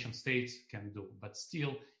what nation states can do, but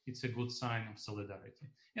still it's a good sign of solidarity.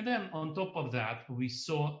 And then on top of that, we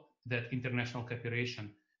saw that international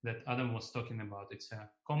cooperation that Adam was talking about. It's a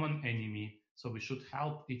common enemy, so we should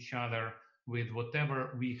help each other with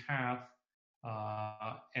whatever we have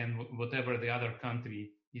and whatever the other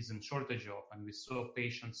country is in shortage of. And we saw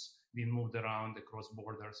patients being moved around across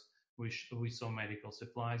borders. We saw medical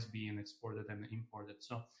supplies being exported and imported.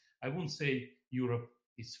 So I wouldn't say Europe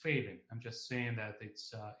is failing. I'm just saying that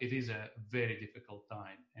it is a very difficult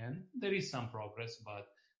time, and there is some progress, but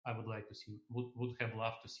I would have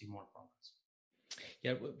loved to see more progress.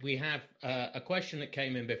 Yeah, we have a question that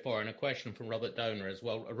came in before and a question from Robert Donor as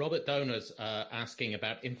well. Robert Donor's asking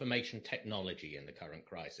about information technology in the current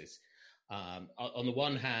crisis. On the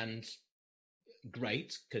one hand,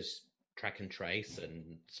 great, because track and trace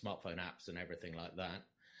and smartphone apps and everything like that.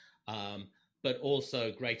 But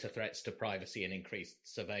also greater threats to privacy and increased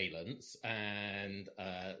surveillance. And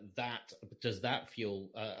does that fuel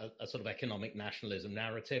a sort of economic nationalism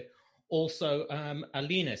narrative? Also,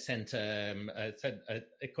 Alina sent a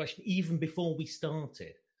question even before we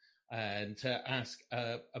started and to ask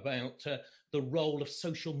about the role of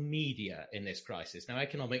social media in this crisis. Now,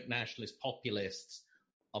 economic nationalist populists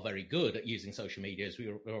are very good at using social media, as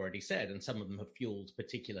we already said, and some of them have fueled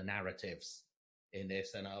particular narratives in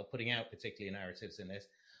this and are putting out particular narratives in this.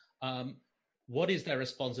 What is their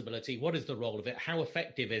responsibility? What is the role of it? How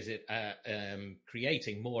effective is it at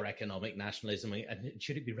creating more economic nationalism? And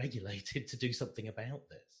should it be regulated to do something about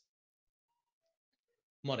this?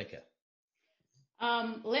 Monica.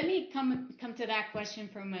 Let me come to that question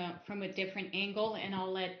from a different angle, and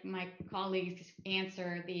I'll let my colleagues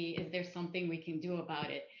answer is there something we can do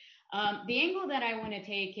about it? The angle that I want to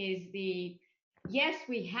take is yes,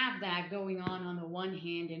 we have that going on the one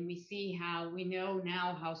hand, and we see how we know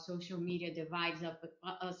now how social media divides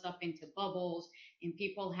us up into bubbles, and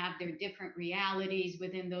people have their different realities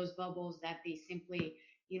within those bubbles that they simply,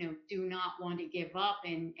 do not want to give up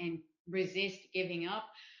and resist giving up.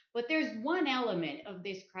 But there's one element of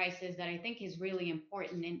this crisis that I think is really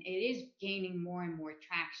important, and it is gaining more and more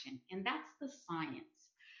traction, and that's the science.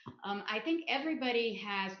 I think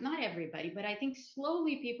not everybody, but I think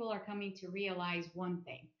slowly people are coming to realize one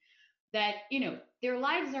thing, that, their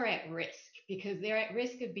lives are at risk because they're at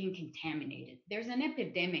risk of being contaminated. There's an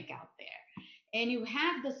epidemic out there. And you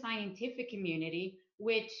have the scientific community,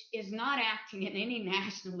 which is not acting in any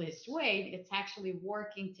nationalist way. It's actually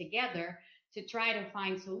working together to try to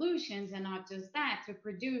find solutions, and not just that, to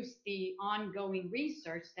produce the ongoing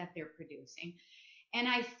research that they're producing. And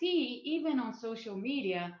I see, even on social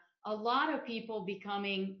media, a lot of people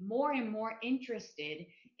becoming more and more interested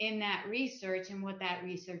in that research and what that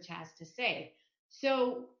research has to say.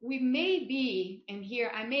 So we may be, and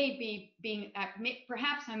here I may be being,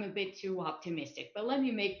 perhaps I'm a bit too optimistic, but let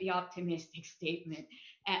me make the optimistic statement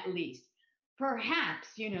at least. Perhaps,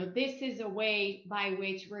 this is a way by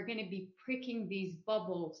which we're going to be pricking these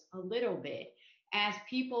bubbles a little bit as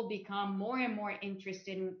people become more and more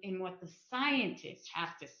interested in what the scientists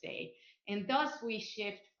have to say. And thus we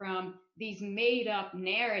shift from these made up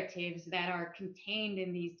narratives that are contained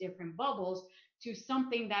in these different bubbles to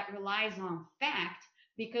something that relies on fact,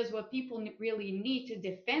 because what people really need to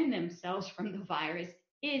defend themselves from the virus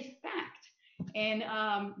is fact. And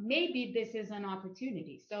maybe this is an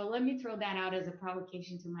opportunity. So let me throw that out as a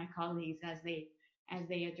provocation to my colleagues as they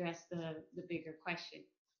address the bigger question.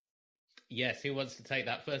 Yes, who wants to take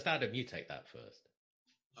that first? Adam, you take that first.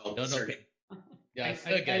 Oh, sure. Yes,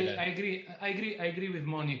 I agree with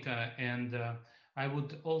Monica, and I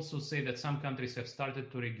would also say that some countries have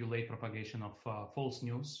started to regulate propagation of false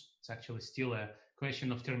news. It's actually still a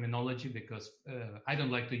question of terminology because I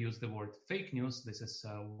don't like to use the word fake news. This is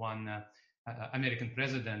one American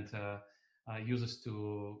president uses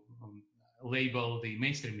to label the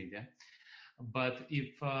mainstream media. But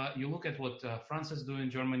if you look at what France is doing,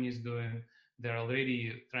 Germany is doing, they're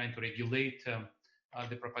already trying to regulate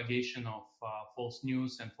the propagation of false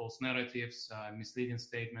news and false narratives, misleading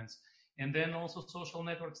statements. And then also social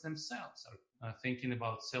networks themselves are thinking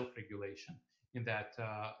about self-regulation in that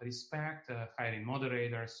respect, hiring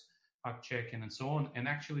moderators, fact-checking, and so on. And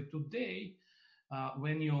actually today,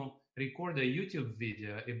 when you record a YouTube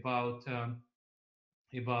video about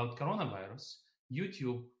coronavirus,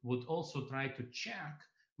 YouTube would also try to check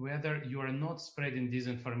whether you are not spreading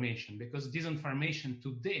disinformation, because disinformation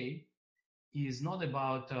today is not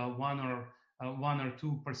about 1 or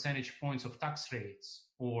 2 percentage points of tax rates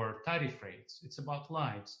or tariff rates. It's about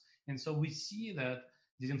lives. And so we see that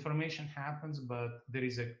disinformation happens, but there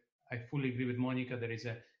is I fully agree with Monica, there is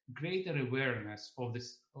a greater awareness of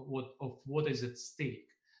what is at stake.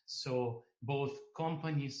 So both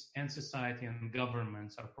companies and society and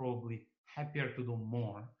governments are probably happier to do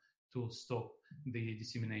more to stop the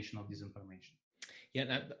dissemination of disinformation. Yeah,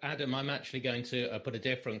 now, Adam, I'm actually going to put a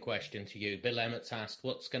different question to you. Bill Emmett's asked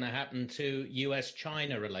what's going to happen to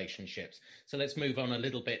US-China relationships. So let's move on a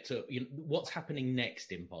little bit to what's happening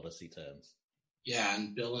next in policy terms. Yeah,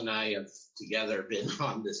 and Bill and I have together been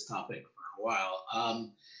on this topic for a while.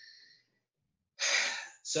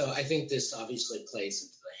 So I think this obviously plays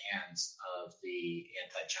into the hands of the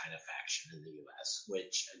anti-China faction in the U.S.,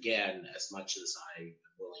 which, again, as much as I am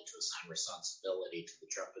willing to assign responsibility to the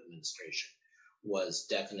Trump administration, was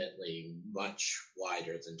definitely much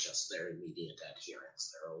wider than just their immediate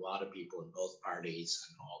adherents. There are a lot of people in both parties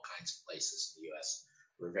and all kinds of places in the U.S.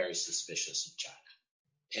 who are very suspicious of China.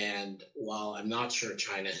 And while I'm not sure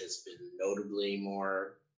China has been notably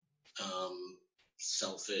more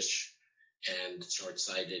selfish and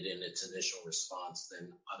short-sighted in its initial response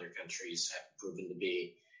than other countries have proven to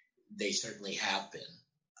be, they certainly have been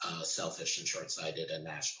selfish and short-sighted and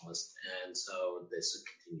nationalist, and so this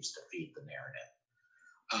continues to feed the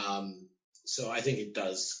narrative. So I think it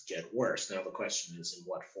does get worse. Now the question is, in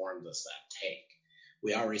what form does that take?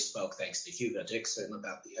 We already spoke, thanks to Hugo Dixon,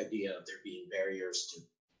 about the idea of there being barriers to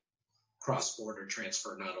cross-border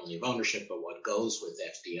transfer, not only of ownership, but what goes with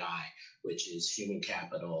FDI, which is human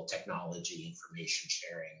capital, technology, information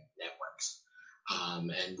sharing networks.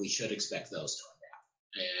 And we should expect those to unravel.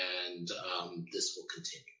 And this will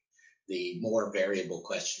continue. The more variable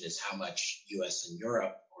question is how much U.S. and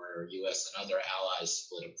Europe or U.S. and other allies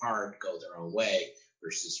split apart, go their own way,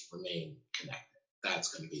 versus remain connected.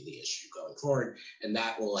 That's going to be the issue going forward. And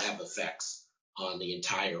that will have effects on the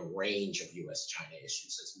entire range of U.S.-China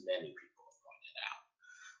issues, as many people have pointed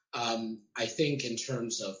out. I think in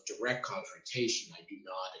terms of direct confrontation, I do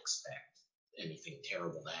not expect anything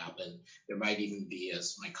terrible to happen. There might even be,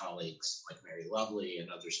 as my colleagues like Mary Lovely and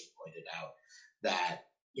others have pointed out, that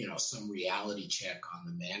some reality check on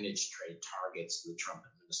the managed trade targets the Trump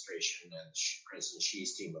administration and President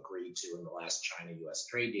Xi's team agreed to in the last China-U.S.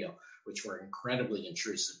 trade deal, which were incredibly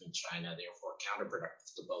intrusive in China, therefore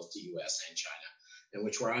counterproductive to both the U.S. and China, and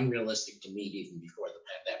which were unrealistic to meet even before the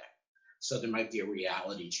pandemic. So there might be a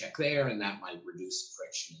reality check there, and that might reduce the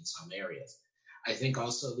friction in some areas. I think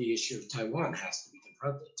also the issue of Taiwan has to be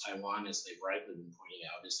confronted. Taiwan, as they've rightly been pointing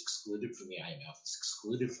out, is excluded from the IMF, is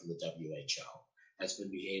excluded from the WHO, has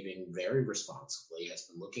been behaving very responsibly, has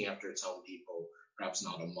been looking after its own people, perhaps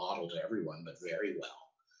not a model to everyone, but very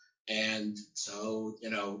well. And so,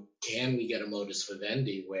 can we get a modus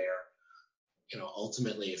vivendi where,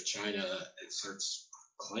 ultimately if China asserts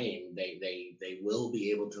claim, they will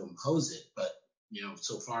be able to impose it, but,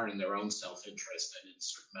 so far in their own self-interest and in a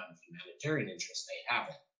certain amount of humanitarian interest, they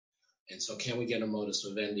haven't. And so can we get a modus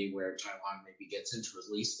vivendi where Taiwan maybe gets into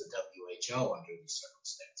at least the WHO under these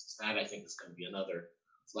circumstances? That, I think, is going to be another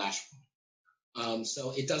flashpoint.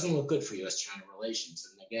 So it doesn't look good for U.S.-China relations.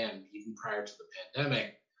 And again, even prior to the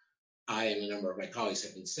pandemic, I and a number of my colleagues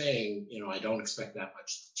have been saying, I don't expect that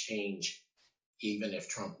much to change, even if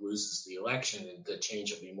Trump loses the election. And the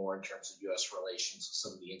change will be more in terms of U.S. relations with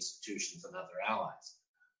some of the institutions and other allies.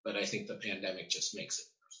 But I think the pandemic just makes it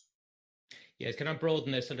worse. Yes, can I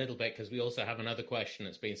broaden this a little bit? Because we also have another question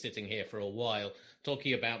that's been sitting here for a while,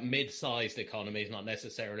 talking about mid-sized economies, not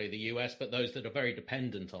necessarily the US, but those that are very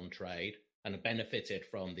dependent on trade and have benefited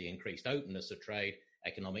from the increased openness of trade.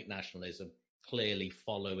 Economic nationalism, clearly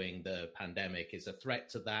following the pandemic, is a threat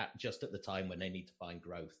to that just at the time when they need to find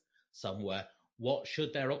growth somewhere. What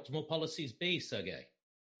should their optimal policies be, Sergey?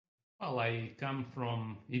 Well, I come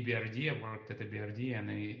from EBRD. I worked at EBRD, and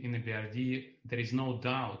in EBRD, there is no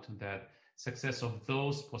doubt that success of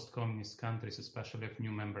those post-communist countries, especially of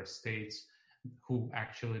new member states who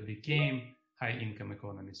actually became high-income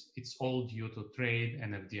economies, it's all due to trade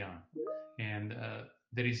and FDI. And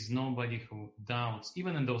there is nobody who doubts,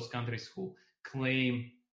 even in those countries who claim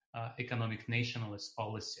economic nationalist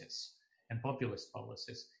policies and populist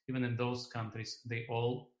policies, even in those countries, the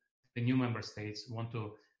new member states want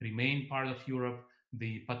to remain part of Europe.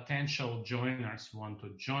 The potential joiners want to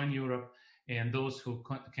join Europe, and those who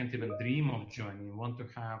can't even dream of joining want to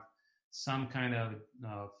have some kind of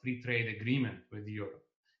free trade agreement with Europe,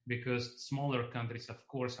 because smaller countries, of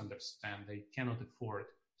course, understand they cannot afford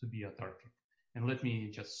to be autarkic. And let me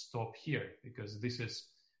just stop here, because this is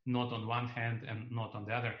not on one hand and not on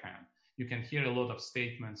the other hand. You can hear a lot of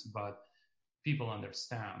statements, but people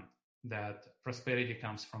understand that prosperity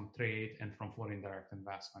comes from trade and from foreign direct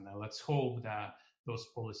investment. Now let's hope that those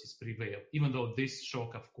policies prevail, even though this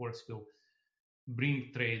shock, of course, will bring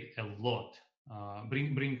trade a lot,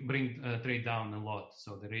 bring trade down a lot.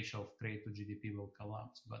 So the ratio of trade to GDP will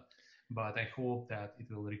collapse, but I hope that it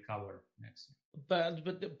will recover next year.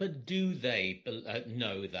 But do they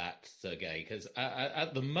know that, Sergei? Because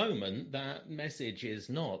at the moment, that message is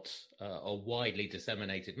not a widely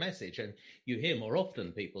disseminated message. And you hear more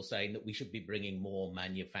often people saying that we should be bringing more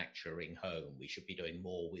manufacturing home. We should be doing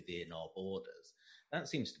more within our borders. That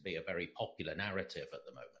seems to be a very popular narrative at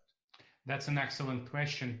the moment. That's an excellent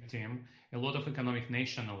question, Tim. A lot of economic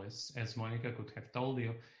nationalists, as Monica could have told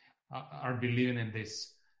you, are believing in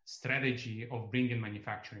this strategy of bringing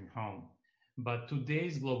manufacturing home. But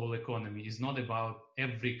today's global economy is not about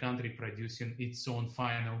every country producing its own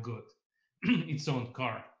final good, its own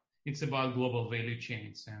car. It's about global value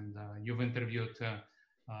chains. And you've interviewed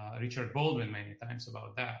Richard Baldwin many times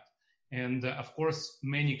about that. And of course,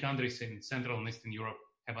 many countries in Central and Eastern Europe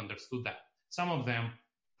have understood that. Some of them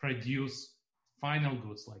produce final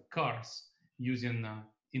goods like cars using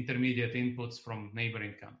intermediate inputs from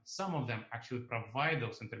neighboring countries. Some of them actually provide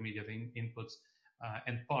those intermediate inputs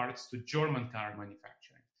and parts to German car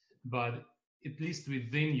manufacturing. But at least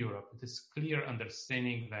within Europe, it is clear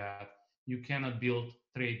understanding that you cannot build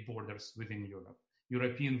trade borders within Europe.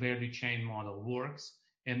 European value chain model works,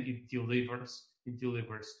 and it delivers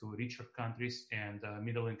to richer countries and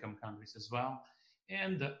middle-income countries as well.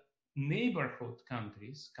 And neighborhood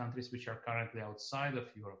countries which are currently outside of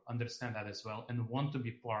Europe, understand that as well and want to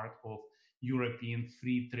be part of European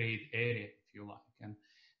free trade area, if you like. And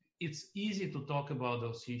it's easy to talk about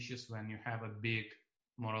those issues when you have a big,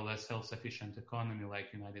 more or less self-sufficient economy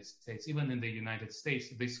like United States. Even in the United States,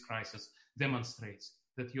 this crisis demonstrates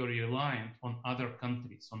that you're reliant on other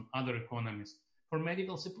countries, on other economies for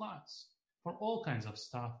medical supplies, for all kinds of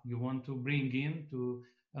stuff you want to bring in to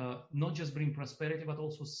not just bring prosperity, but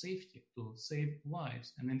also safety, to save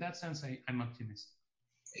lives. And in that sense, I'm optimistic.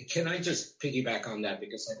 Can I just piggyback on that?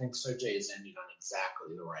 Because I think Sergei is ending on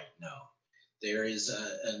exactly the right note. There is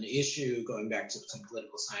an issue going back to some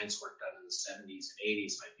political science work done in the 70s and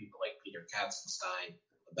 80s by people like Peter Katzenstein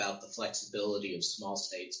about the flexibility of small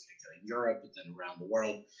states, particularly in Europe, but then around the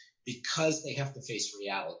world, because they have to face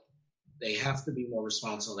reality. They have to be more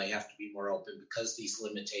responsible. They have to be more open because these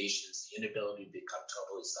limitations, the inability to become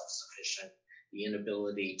totally self-sufficient, the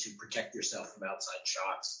inability to protect yourself from outside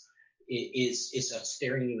shocks is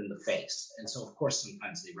staring you in the face. And so, of course,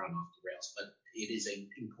 sometimes they run off the rails, but it is an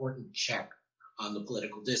important check on the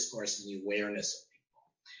political discourse and the awareness of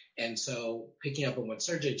people. And so, picking up on what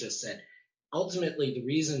Sergei just said, ultimately, the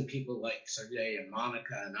reason people like Sergei and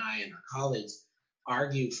Monica and I and our colleagues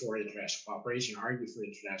argue for international cooperation, argue for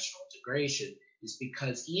international integration, is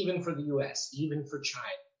because even for the US, even for China,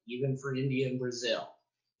 even for India and Brazil,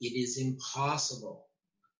 it is impossible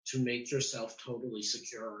to make yourself totally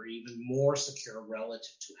secure or even more secure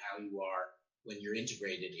relative to how you are when you're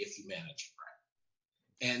integrated if you manage it right.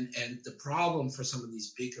 And the problem for some of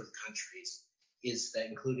these bigger countries is that,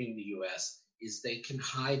 including the US, is they can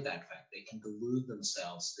hide that fact. They can delude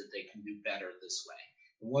themselves that they can do better this way.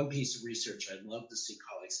 One piece of research I'd love to see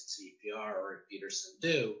colleagues at CEPR or at Peterson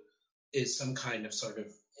do is some kind of sort of,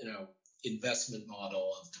 investment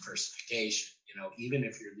model of diversification. Even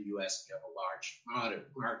if you're the US, you have a large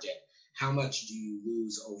market, how much do you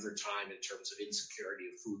lose over time in terms of insecurity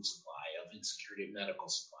of food supply, of insecurity of medical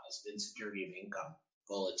supplies, of insecurity of income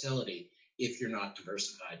volatility if you're not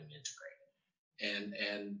diversified and integrated?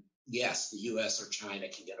 And yes, the US or China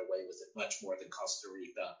can get away with it much more than Costa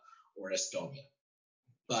Rica or Estonia.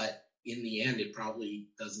 But in the end, it probably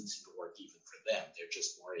doesn't seem to work even for them. They're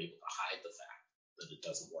just more able to hide the fact that it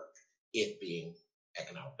doesn't work, it being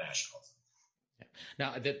economic nationalism.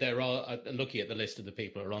 Now, there are, looking at the list of the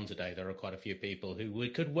people who are on today, there are quite a few people who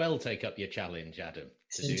could well take up your challenge, Adam.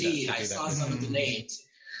 Indeed, I saw some of the names.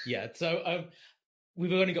 Yeah, so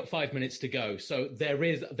we've only got 5 minutes to go. So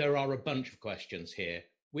there are a bunch of questions here,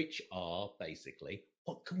 which are basically,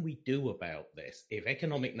 what can we do about this? If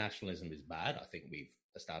economic nationalism is bad, I think we've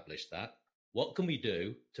established that. What can we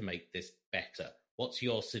do to make this better? What's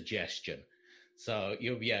your suggestion? So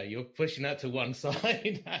you're pushing that to one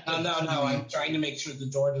side. No. I'm trying to make sure the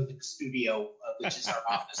door to the studio, which is our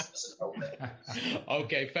office, doesn't open.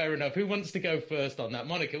 Okay, fair enough. Who wants to go first on that?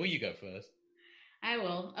 Monica, will you go first? I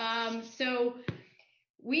will. So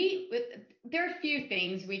there are a few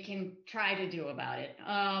things we can try to do about it.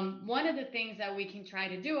 One of the things that we can try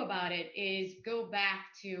to do about it is go back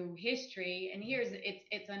to history. And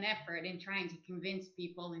it's an effort in trying to convince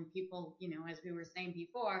people, and people, as we were saying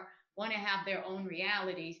before, want to have their own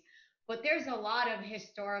realities. But there's a lot of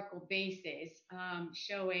historical basis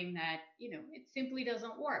showing that, it simply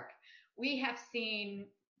doesn't work. We have seen,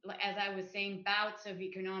 as I was saying, bouts of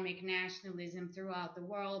economic nationalism throughout the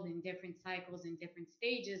world in different cycles and different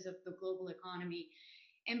stages of the global economy.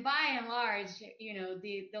 And by and large,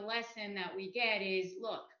 the lesson that we get is,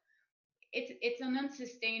 look, it's an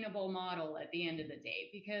unsustainable model at the end of the day,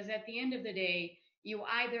 because at the end of the day, you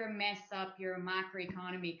either mess up your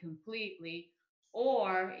macroeconomy completely,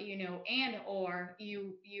 or you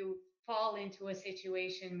fall into a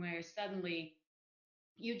situation where suddenly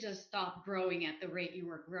you just stop growing at the rate you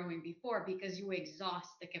were growing before, because you exhaust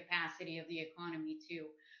the capacity of the economy to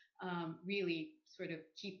really sort of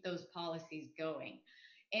keep those policies going.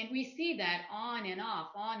 And we see that on and off,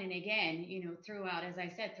 on and again, throughout, as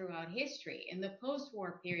I said, throughout history. In the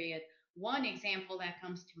post-war period, one example that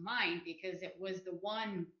comes to mind, because it was the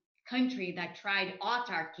one country that tried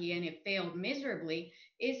autarky and it failed miserably,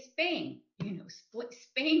 is Spain.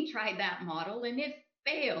 Spain tried that model and it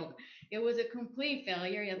failed. It was a complete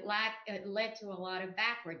failure. It led to a lot of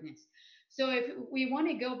backwardness. So if we want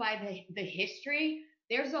to go by the history,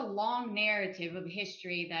 there's a long narrative of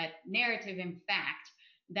history, in fact,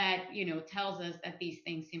 that tells us that these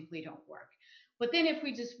things simply don't work. But then if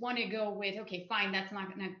we just want to go with, okay, fine, that's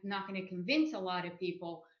not going to convince a lot of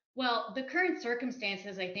people. Well, the current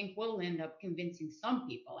circumstances, I think, will end up convincing some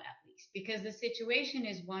people, at least, because the situation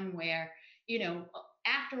is one where,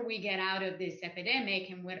 after we get out of this epidemic,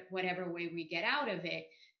 and whatever way we get out of it,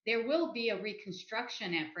 there will be a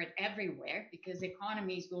reconstruction effort everywhere, because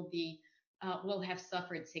economies will have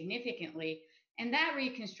suffered significantly. And that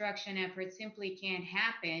reconstruction effort simply can't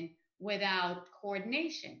happen without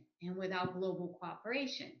coordination and without global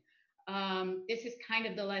cooperation. This is kind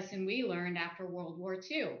of the lesson we learned after World War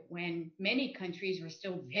II, when many countries were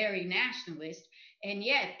still very nationalist, and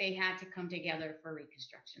yet they had to come together for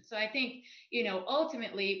reconstruction. So I think,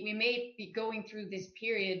 ultimately, we may be going through this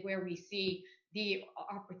period where we see the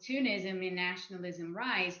opportunism in nationalism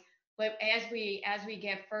rise, but as we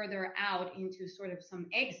get further out into sort of some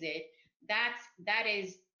exit, that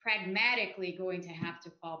is pragmatically going to have to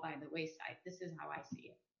fall by the wayside. This is how I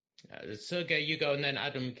see it. Sergey, you go, and then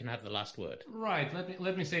Adam can have the last word. Right.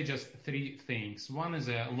 Let me say just three things. One is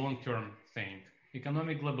a long-term thing.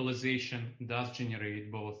 Economic globalization does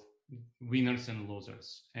generate both winners and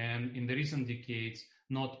losers. And in the recent decades,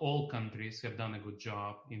 not all countries have done a good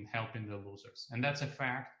job in helping the losers. And that's a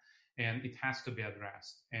fact, and it has to be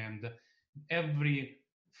addressed. And every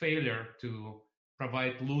failure to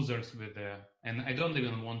provide losers with and I don't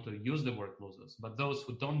even want to use the word losers, but those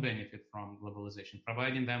who don't benefit from globalization,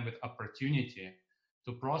 providing them with opportunity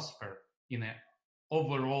to prosper in an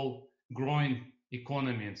overall growing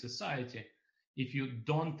economy and society. If you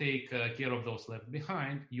don't take care of those left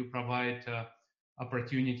behind, you provide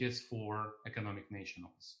opportunities for economic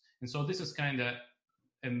nationalists. And so this is kind of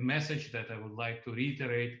a message that I would like to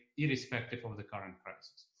reiterate, irrespective of the current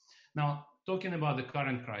crisis. Now, talking about the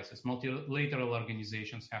current crisis, multilateral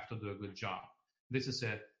organizations have to do a good job. This is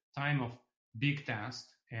a time of big test,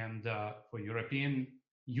 and for European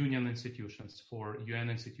Union institutions, for UN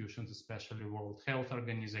institutions, especially World Health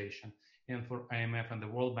Organization, and for IMF and the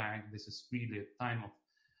World Bank, this is really a time of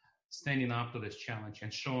standing up to this challenge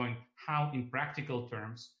and showing how, in practical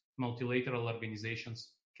terms, multilateral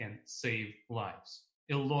organizations can save lives.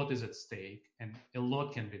 A lot is at stake, and a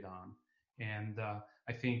lot can be done. And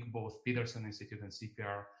I think both Peterson Institute and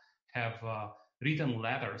CEPR have written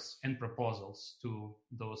letters and proposals to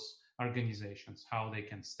those organizations, how they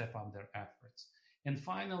can step up their efforts. And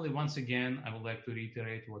finally, once again, I would like to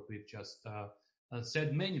reiterate what we've just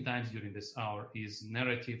said many times during this hour, is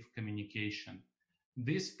narrative communication.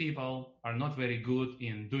 These people are not very good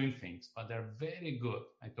in doing things, but they're very good.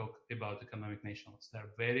 I talk about economic nationalists.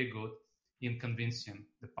 They're very good in convincing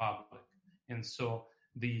the public. And so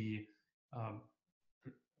the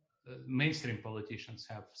mainstream politicians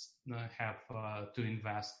have to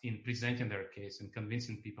invest in presenting their case and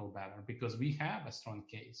convincing people better, because we have a strong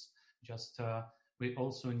case. Just we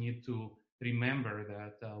also need to remember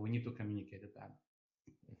that we need to communicate it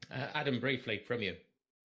better. Adam, briefly from you.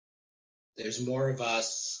 There's more of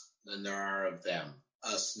us than there are of them.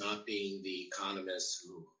 Us not being the economists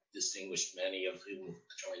who distinguished many of whom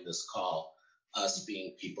joined this call, us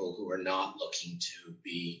being people who are not looking to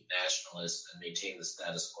be nationalists and maintain the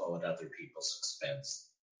status quo at other people's expense.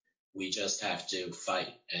 We just have to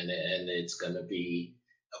fight, and it's going to be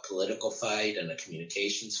a political fight and a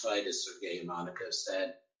communications fight, as Sergei and Monica have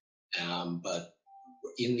said. But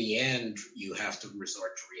in the end, you have to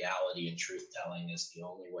resort to reality, and truth-telling is the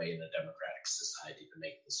only way in a democratic society to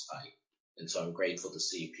make this fight. And so I'm grateful to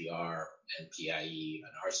CEPR and PIIE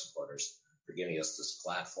and our supporters for giving us this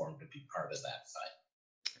platform to be part of that fight.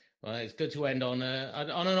 Well, it's good to end on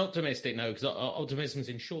an optimistic note, because optimism is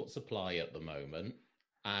in short supply at the moment,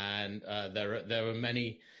 and there are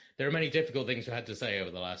many difficult things we had to say over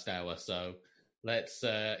the last hour. So let's,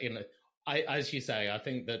 as you say, I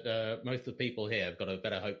think that most of the people here have got a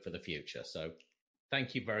better hope for the future. So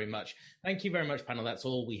thank you very much. Thank you very much, panel. That's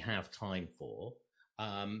all we have time for.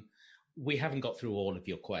 We haven't got through all of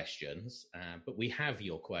your questions, but we have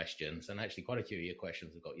your questions, and actually quite a few of your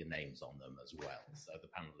questions have got your names on them as well. So the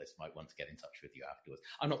panelists might want to get in touch with you afterwards.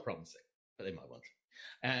 I'm not promising, but they might want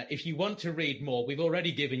to. If you want to read more, we've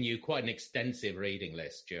already given you quite an extensive reading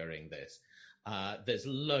list during this. There's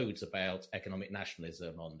loads about economic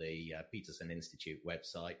nationalism on the Peterson Institute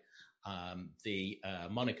website.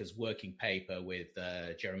 Monica's working paper with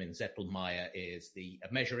Jeremy Zettelmeyer is the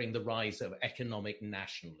Measuring the Rise of Economic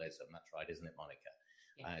Nationalism. That's right, isn't it, Monica?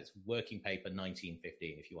 Yeah. It's working paper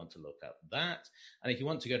 1915 if you want to look up that. And if you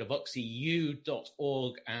want to go to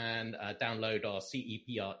voxeu.org and download our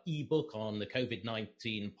CEPR ebook on the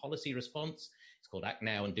COVID-19 policy response, it's called Act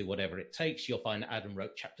Now and Do Whatever It Takes, you'll find Adam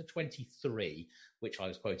wrote chapter 23, which I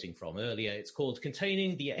was quoting from earlier. It's called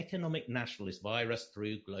Containing the Economic Nationalist Virus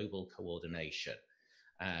Through Global Coordination.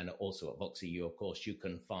 And also at VoxEU, of course, you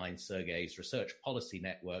can find Sergei's Research Policy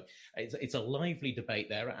Network. It's a lively debate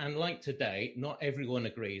there. And like today, not everyone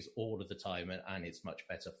agrees all of the time, and it's much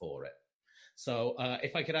better for it. So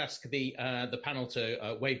if I could ask the panel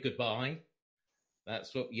to wave goodbye.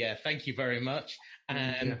 That's what, yeah, thank you very much.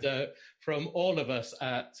 And from all of us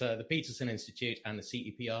at the Peterson Institute and the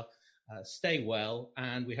CEPR, stay well,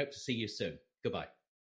 and we hope to see you soon. Goodbye.